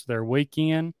rest of their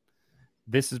weekend.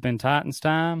 This has been Titans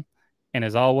Time. And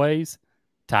as always,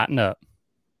 tighten up.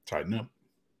 Tighten up.